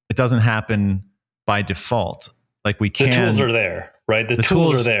doesn't happen by default. Like we can. The tools are there, right? The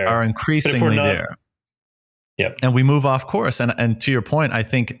tools are there. Are increasingly there. Yep. And we move off course. And to your point, I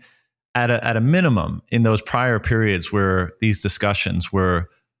think at a minimum in those prior periods where these discussions were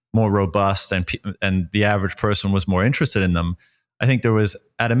more robust and the average person was more interested in them, I think there was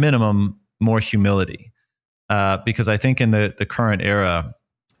at a minimum more humility. Because I think in the current era,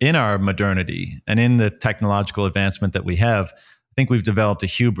 in our modernity and in the technological advancement that we have, I think we've developed a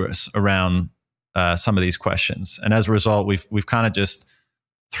hubris around some of these questions. And as a result, we've kind of just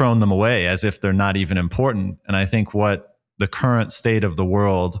thrown them away as if they're not even important. And I think what the current state of the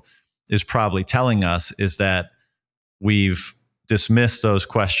world is probably telling us is that we've dismissed those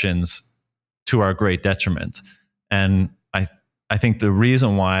questions to our great detriment. And I think the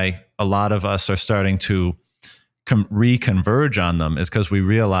reason why a lot of us are starting to reconverge on them is because we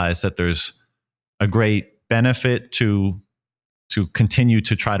realize that there's a great benefit to continue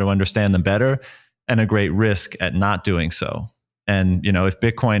to try to understand them better and a great risk at not doing so. And, if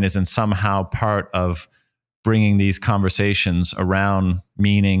Bitcoin isn't somehow part of bringing these conversations around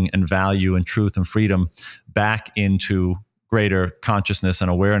meaning and value and truth and freedom back into greater consciousness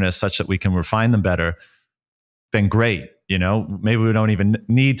and awareness such that we can refine them better, then great. Maybe we don't even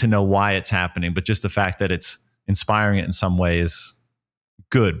need to know why it's happening, but just the fact that it's inspiring it in some way is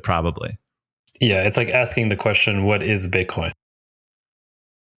good, probably. Yeah, it's like asking the question, what is Bitcoin?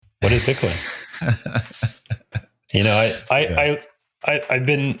 What is Bitcoin? I've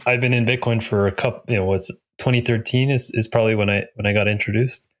been in Bitcoin for a couple, what's 2013 is probably when I got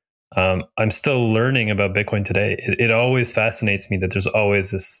introduced. I'm still learning about Bitcoin today. It always fascinates me that there's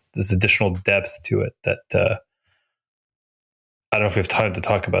always this additional depth to it that I don't know if we have time to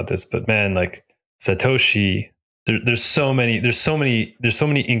talk about this, but man, like Satoshi, there's so many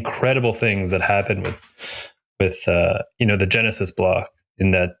incredible things that happen with the Genesis block,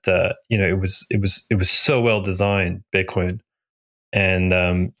 in that it was so well designed, Bitcoin, and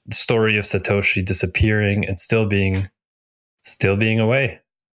the story of Satoshi disappearing and still being away.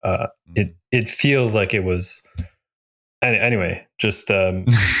 It feels like it was anyway. Just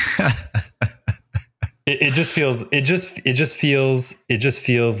it just feels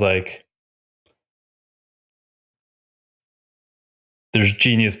like there's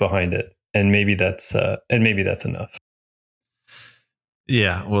genius behind it, and maybe that's enough.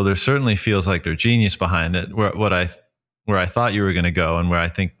 Yeah, well, there certainly feels like there's genius behind it. Where I thought you were going to go, and where I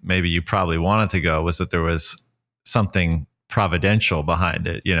think maybe you probably wanted to go, was that there was something providential behind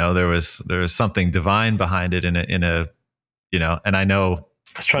it. There was something divine behind it in a and I know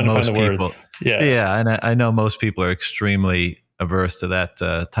I was trying to find the words. Yeah, and I know most people are extremely averse to that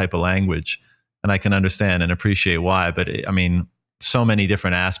type of language, and I can understand and appreciate why. But so many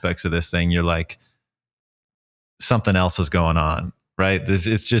different aspects of this thing, you're like, something else is going on, right?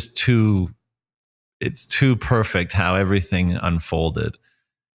 It's just too perfect how everything unfolded,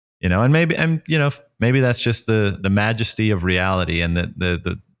 and maybe that's just the majesty of reality, and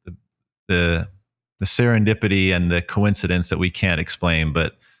the serendipity and the coincidence that we can't explain.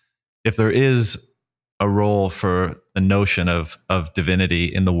 But if there is a role for the notion of divinity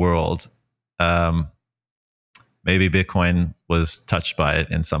in the world, maybe Bitcoin was touched by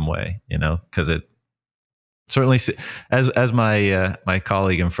it in some way, because it certainly, as my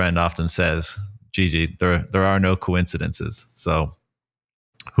colleague and friend often says, Gigi, there are no coincidences. So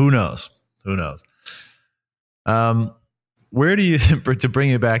who knows? Where do you, to bring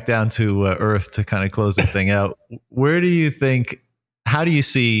it back down to earth to kind of close this thing out, how do you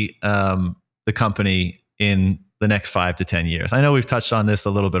see the company in the next 5 to 10 years? I know we've touched on this a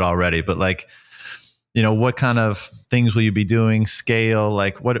little bit already, but what kind of things will you be doing? Scale?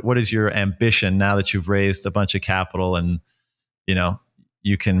 What is your ambition now that you've raised a bunch of capital and,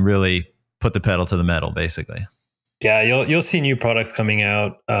 you can really put the pedal to the metal, basically? Yeah, you'll see new products coming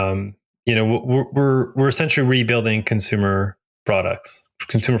out. We're essentially rebuilding consumer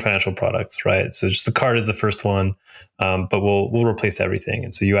financial products, right? So just the card is the first one, but we'll replace everything.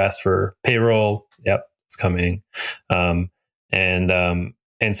 And so you asked for payroll. Yep, it's coming. And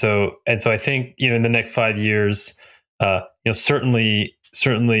so I think, in the next 5 years, certainly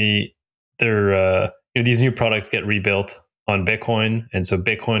there, these new products get rebuilt on Bitcoin. And so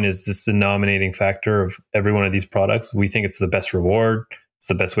Bitcoin is this denominating factor of every one of these products. We think it's the best reward. It's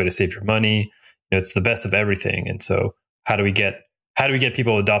the best way to save your money. It's the best of everything. And so how do we get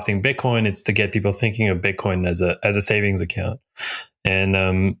people adopting Bitcoin? It's to get people thinking of Bitcoin as a savings account. And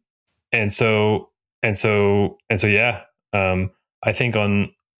so yeah. I think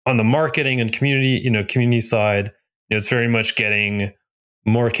on the marketing and community side, it's very much getting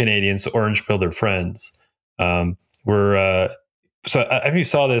more Canadians to orange pill their friends. So I don't know if you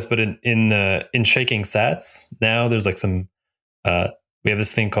saw this, but in Shaking Sats now, there's like some we have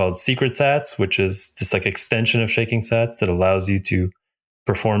this thing called Secret Sats, which is just like extension of Shaking Sats that allows you to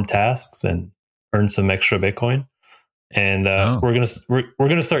perform tasks and earn some extra Bitcoin. And we're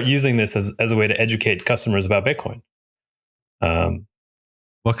gonna start using this as a way to educate customers about Bitcoin.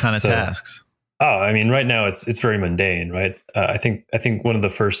 What kind of tasks? Oh, right now it's very mundane, right? I think one of the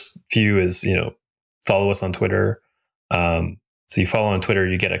first few is, follow us on Twitter. So you follow on Twitter,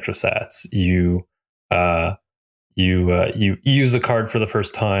 you get extra sats. You use the card for the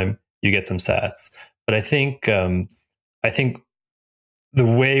first time, you get some sats. But I think the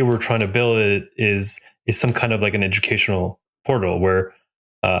way we're trying to build it is some kind of like an educational portal where,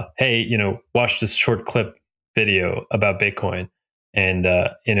 hey, watch this short clip video about Bitcoin, and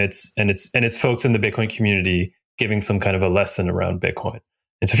it's folks in the Bitcoin community giving some kind of a lesson around Bitcoin.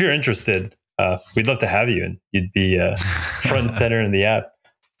 And so if you're interested, we'd love to have you, and you'd be front and center in the app.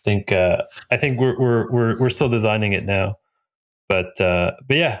 I think we're still designing it now, but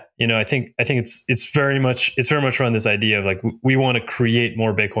yeah, I think it's very much around this idea of like, we want to create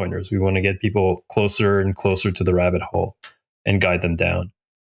more Bitcoiners. We want to get people closer and closer to the rabbit hole. guide them down.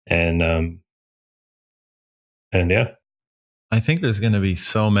 And yeah. I think there's going to be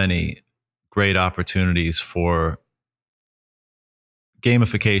so many great opportunities for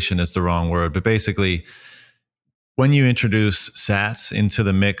gamification is the wrong word, but basically when you introduce sats into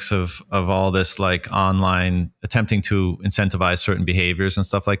the mix of all this like online attempting to incentivize certain behaviors and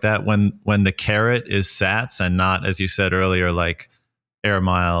stuff like that, when the carrot is sats and not, as you said earlier, like air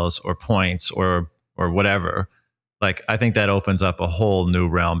miles or points or whatever, like I think that opens up a whole new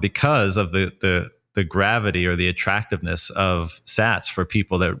realm because of the gravity or the attractiveness of sats for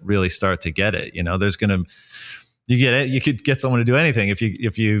people that really start to get it. You know, there's going to, you get it. You could get someone to do anything if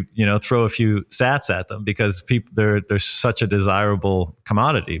you throw a few sats at them, because people they're such a desirable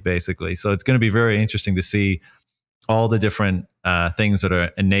commodity basically. So it's going to be very interesting to see all the different things that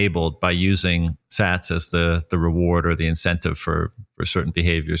are enabled by using sats as the reward or the incentive for certain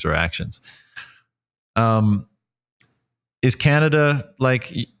behaviors or actions. Is Canada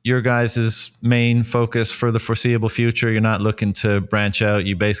like your guys' main focus for the foreseeable future? You're not looking to branch out.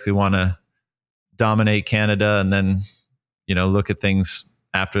 You basically want to dominate Canada and then, look at things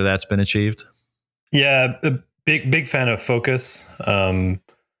after that's been achieved? Yeah, a big fan of focus. We have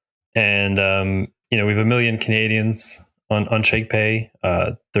 1 million Canadians on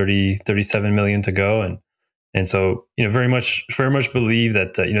ShakePay, 37 million to go. And so, very much believe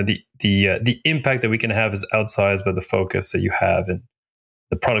that, the impact that we can have is outsized by the focus that you have and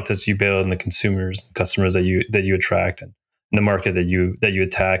the product that you build and the customers that you attract and the market that you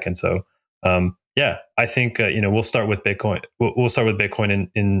attack. And so, I think, we'll start with Bitcoin. We'll start with Bitcoin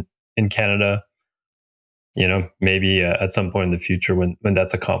in Canada. Maybe at some point in the future when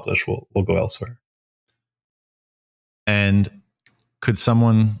that's accomplished, we'll go elsewhere. And could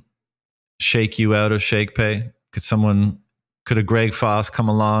someone shake you out of ShakePay? Could a Greg Foss come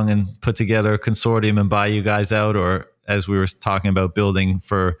along and put together a consortium and buy you guys out? Or as we were talking about building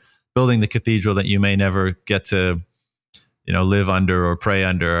the cathedral that you may never get to, live under or pray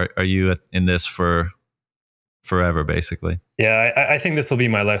under, are you in this for forever, basically? Yeah, I think this will be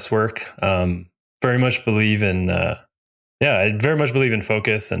my life's work. Very much believe in, I very much believe in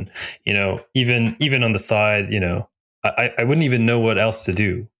focus, and even on the side, I wouldn't even know what else to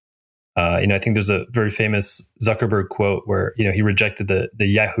do. I think there's a very famous Zuckerberg quote where he rejected the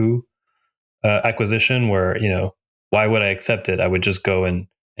Yahoo acquisition, where why would I accept it? I would just go and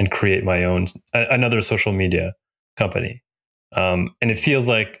create my own another social media company. And it feels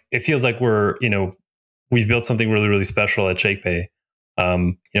like we've built something really, really special at ShakePay.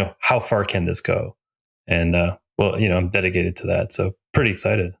 How far can this go? And I'm dedicated to that, so pretty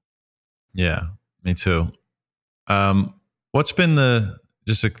excited. Yeah, me too. What's been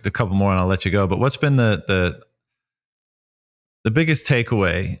just a couple more and I'll let you go, but what's been the biggest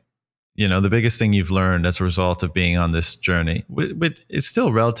takeaway, the biggest thing you've learned as a result of being on this journey? It's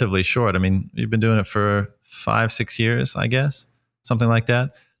still relatively short. I mean, you've been doing it for 5-6 years, I guess, something like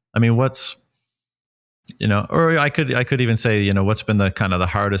that. I mean, what's, or I could even say, what's been the kind of the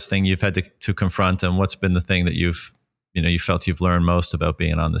hardest thing you've had to confront, and what's been the thing that you felt you've learned most about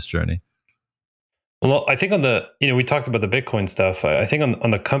being on this journey? Well, I think on the, we talked about the Bitcoin stuff. I think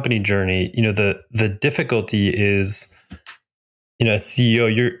on the company journey, the difficulty is, as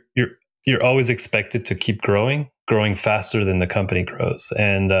CEO, you're always expected to keep growing faster than the company grows.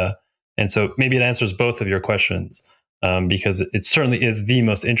 And so maybe it answers both of your questions, because it certainly is the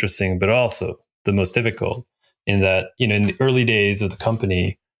most interesting, but also the most difficult, in that, in the early days of the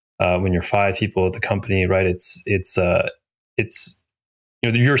company, when you're 5 people at the company, right? It's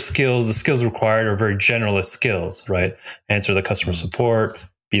your skills, the skills required are very generalist skills, right? Answer the customer support,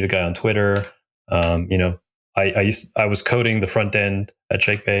 be the guy on Twitter. I was coding the front end at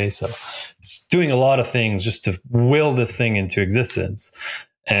ShakePay, so it's doing a lot of things just to will this thing into existence.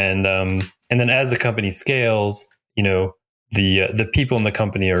 And then as the company scales, the people in the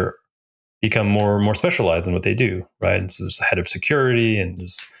company become more specialized in what they do, right? And so there's a head of security and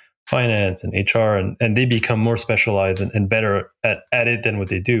there's finance and HR, and they become more specialized and better at it than what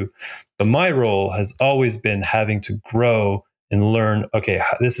they do. But my role has always been having to grow and learn, okay,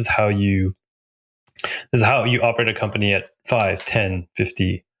 this is how you operate a company at 5, 10,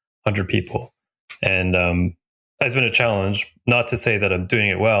 50, 100 people. And it's been a challenge, not to say that I'm doing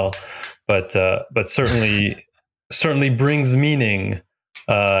it well, but certainly brings meaning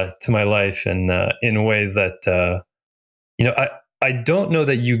to my life, and in ways that I don't know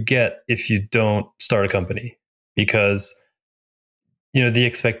that you get if you don't start a company, because the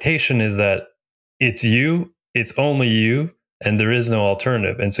expectation is that it's only you, and there is no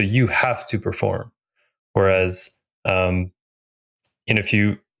alternative, and so you have to perform. Whereas if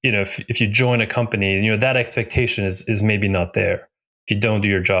you if you join a company, that expectation is maybe not there. If you don't do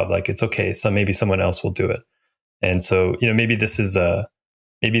your job, like, it's okay. So maybe someone else will do it. And so, maybe this is a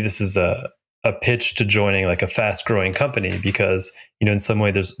pitch to joining like a fast growing company, because, in some way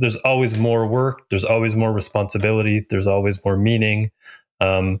there's always more work. There's always more responsibility. There's always more meaning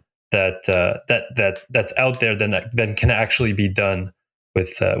that's out there than can actually be done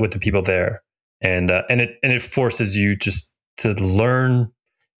with the people there. And it forces you just to learn.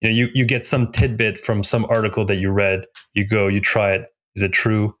 You get some tidbit from some article that you read. You go, you try it. Is it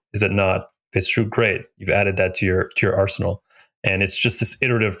true? Is it not? If it's true, great. You've added that to your arsenal, and it's just this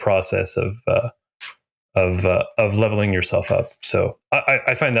iterative process of leveling yourself up. So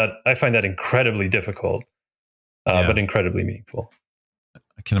I find that incredibly difficult, but incredibly meaningful.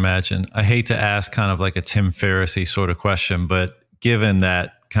 I can imagine. I hate to ask kind of like a Tim Ferriss-y sort of question, but given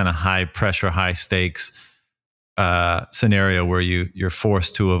that kind of high pressure, high stakes scenario where you're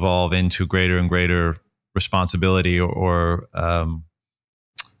forced to evolve into greater and greater responsibility or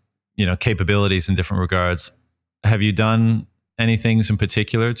capabilities in different regards, have you done any things in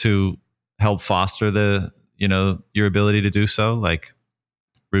particular to help foster your ability to do so, like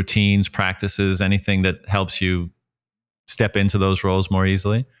routines, practices, anything that helps you step into those roles more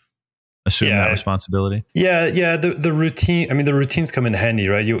easily, assume that responsibility? The routine, I mean, the routines come in handy,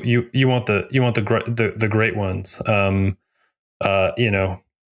 right? You want the great ones. I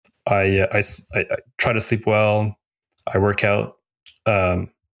try to sleep well. I work out.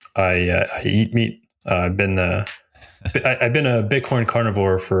 I eat meat. I've been a Bitcoin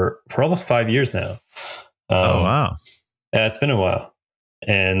carnivore for almost 5 years now. Oh wow! Yeah, it's been a while,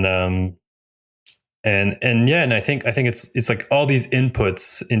 and I think it's like all these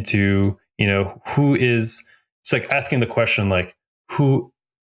inputs into it's like asking the question like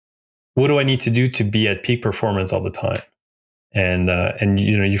what do I need to do to be at peak performance all the time, and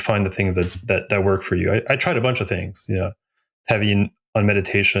you find the things that work for you. I tried a bunch of things, heavy on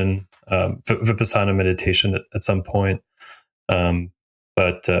meditation, Vipassana meditation at some point.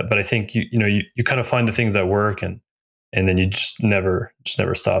 But I think you kind of find the things that work, and then you just never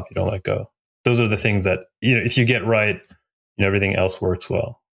stop. You don't let go. Those are the things that, if you get right, everything else works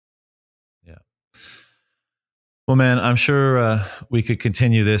well. Yeah. Well, man, I'm sure we could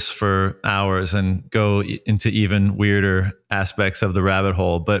continue this for hours and go into even weirder aspects of the rabbit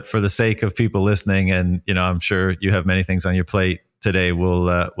hole. But for the sake of people listening, and I'm sure you have many things on your plate today,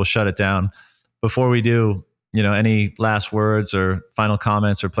 we'll shut it down. Before we do, any last words or final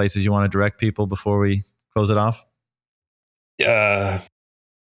comments or places you want to direct people before we close it off?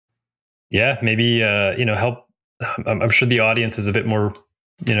 Maybe help. I'm sure the audience is a bit more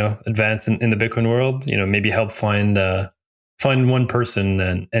advanced in the Bitcoin world. Maybe help find one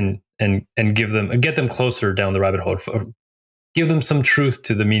person and get them closer down the rabbit hole. Give them some truth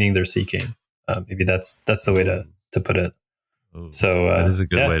to the meaning they're seeking. Maybe that's the way to put it. Ooh, so that is a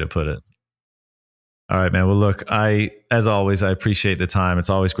good way to put it. All right, man. Well, look, as always, I appreciate the time. It's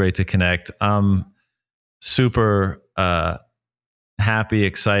always great to connect. I'm super happy,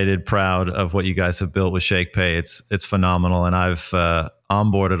 excited, proud of what you guys have built with ShakePay. It's phenomenal, and I've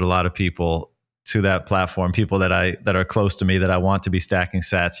onboarded a lot of people to that platform. People that are close to me that I want to be stacking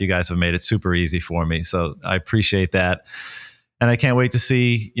sats. You guys have made it super easy for me, so I appreciate that. And I can't wait to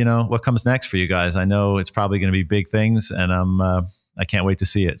see what comes next for you guys. I know it's probably going to be big things, and I can't wait to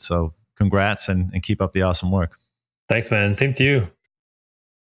see it. So congrats and keep up the awesome work. Thanks, man. Same to you.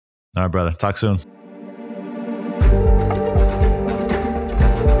 All right, brother. Talk soon.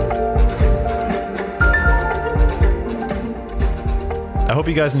 I hope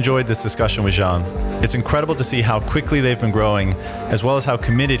you guys enjoyed this discussion with Jean. It's incredible to see how quickly they've been growing, as well as how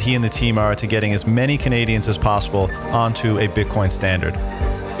committed he and the team are to getting as many Canadians as possible onto a Bitcoin standard.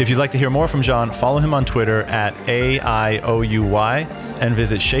 If you'd like to hear more from Jean, follow him on Twitter at AIOUY and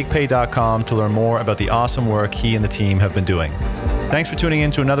visit shakepay.com to learn more about the awesome work he and the team have been doing. Thanks for tuning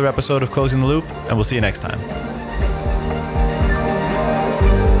in to another episode of Closing the Loop, and we'll see you next time.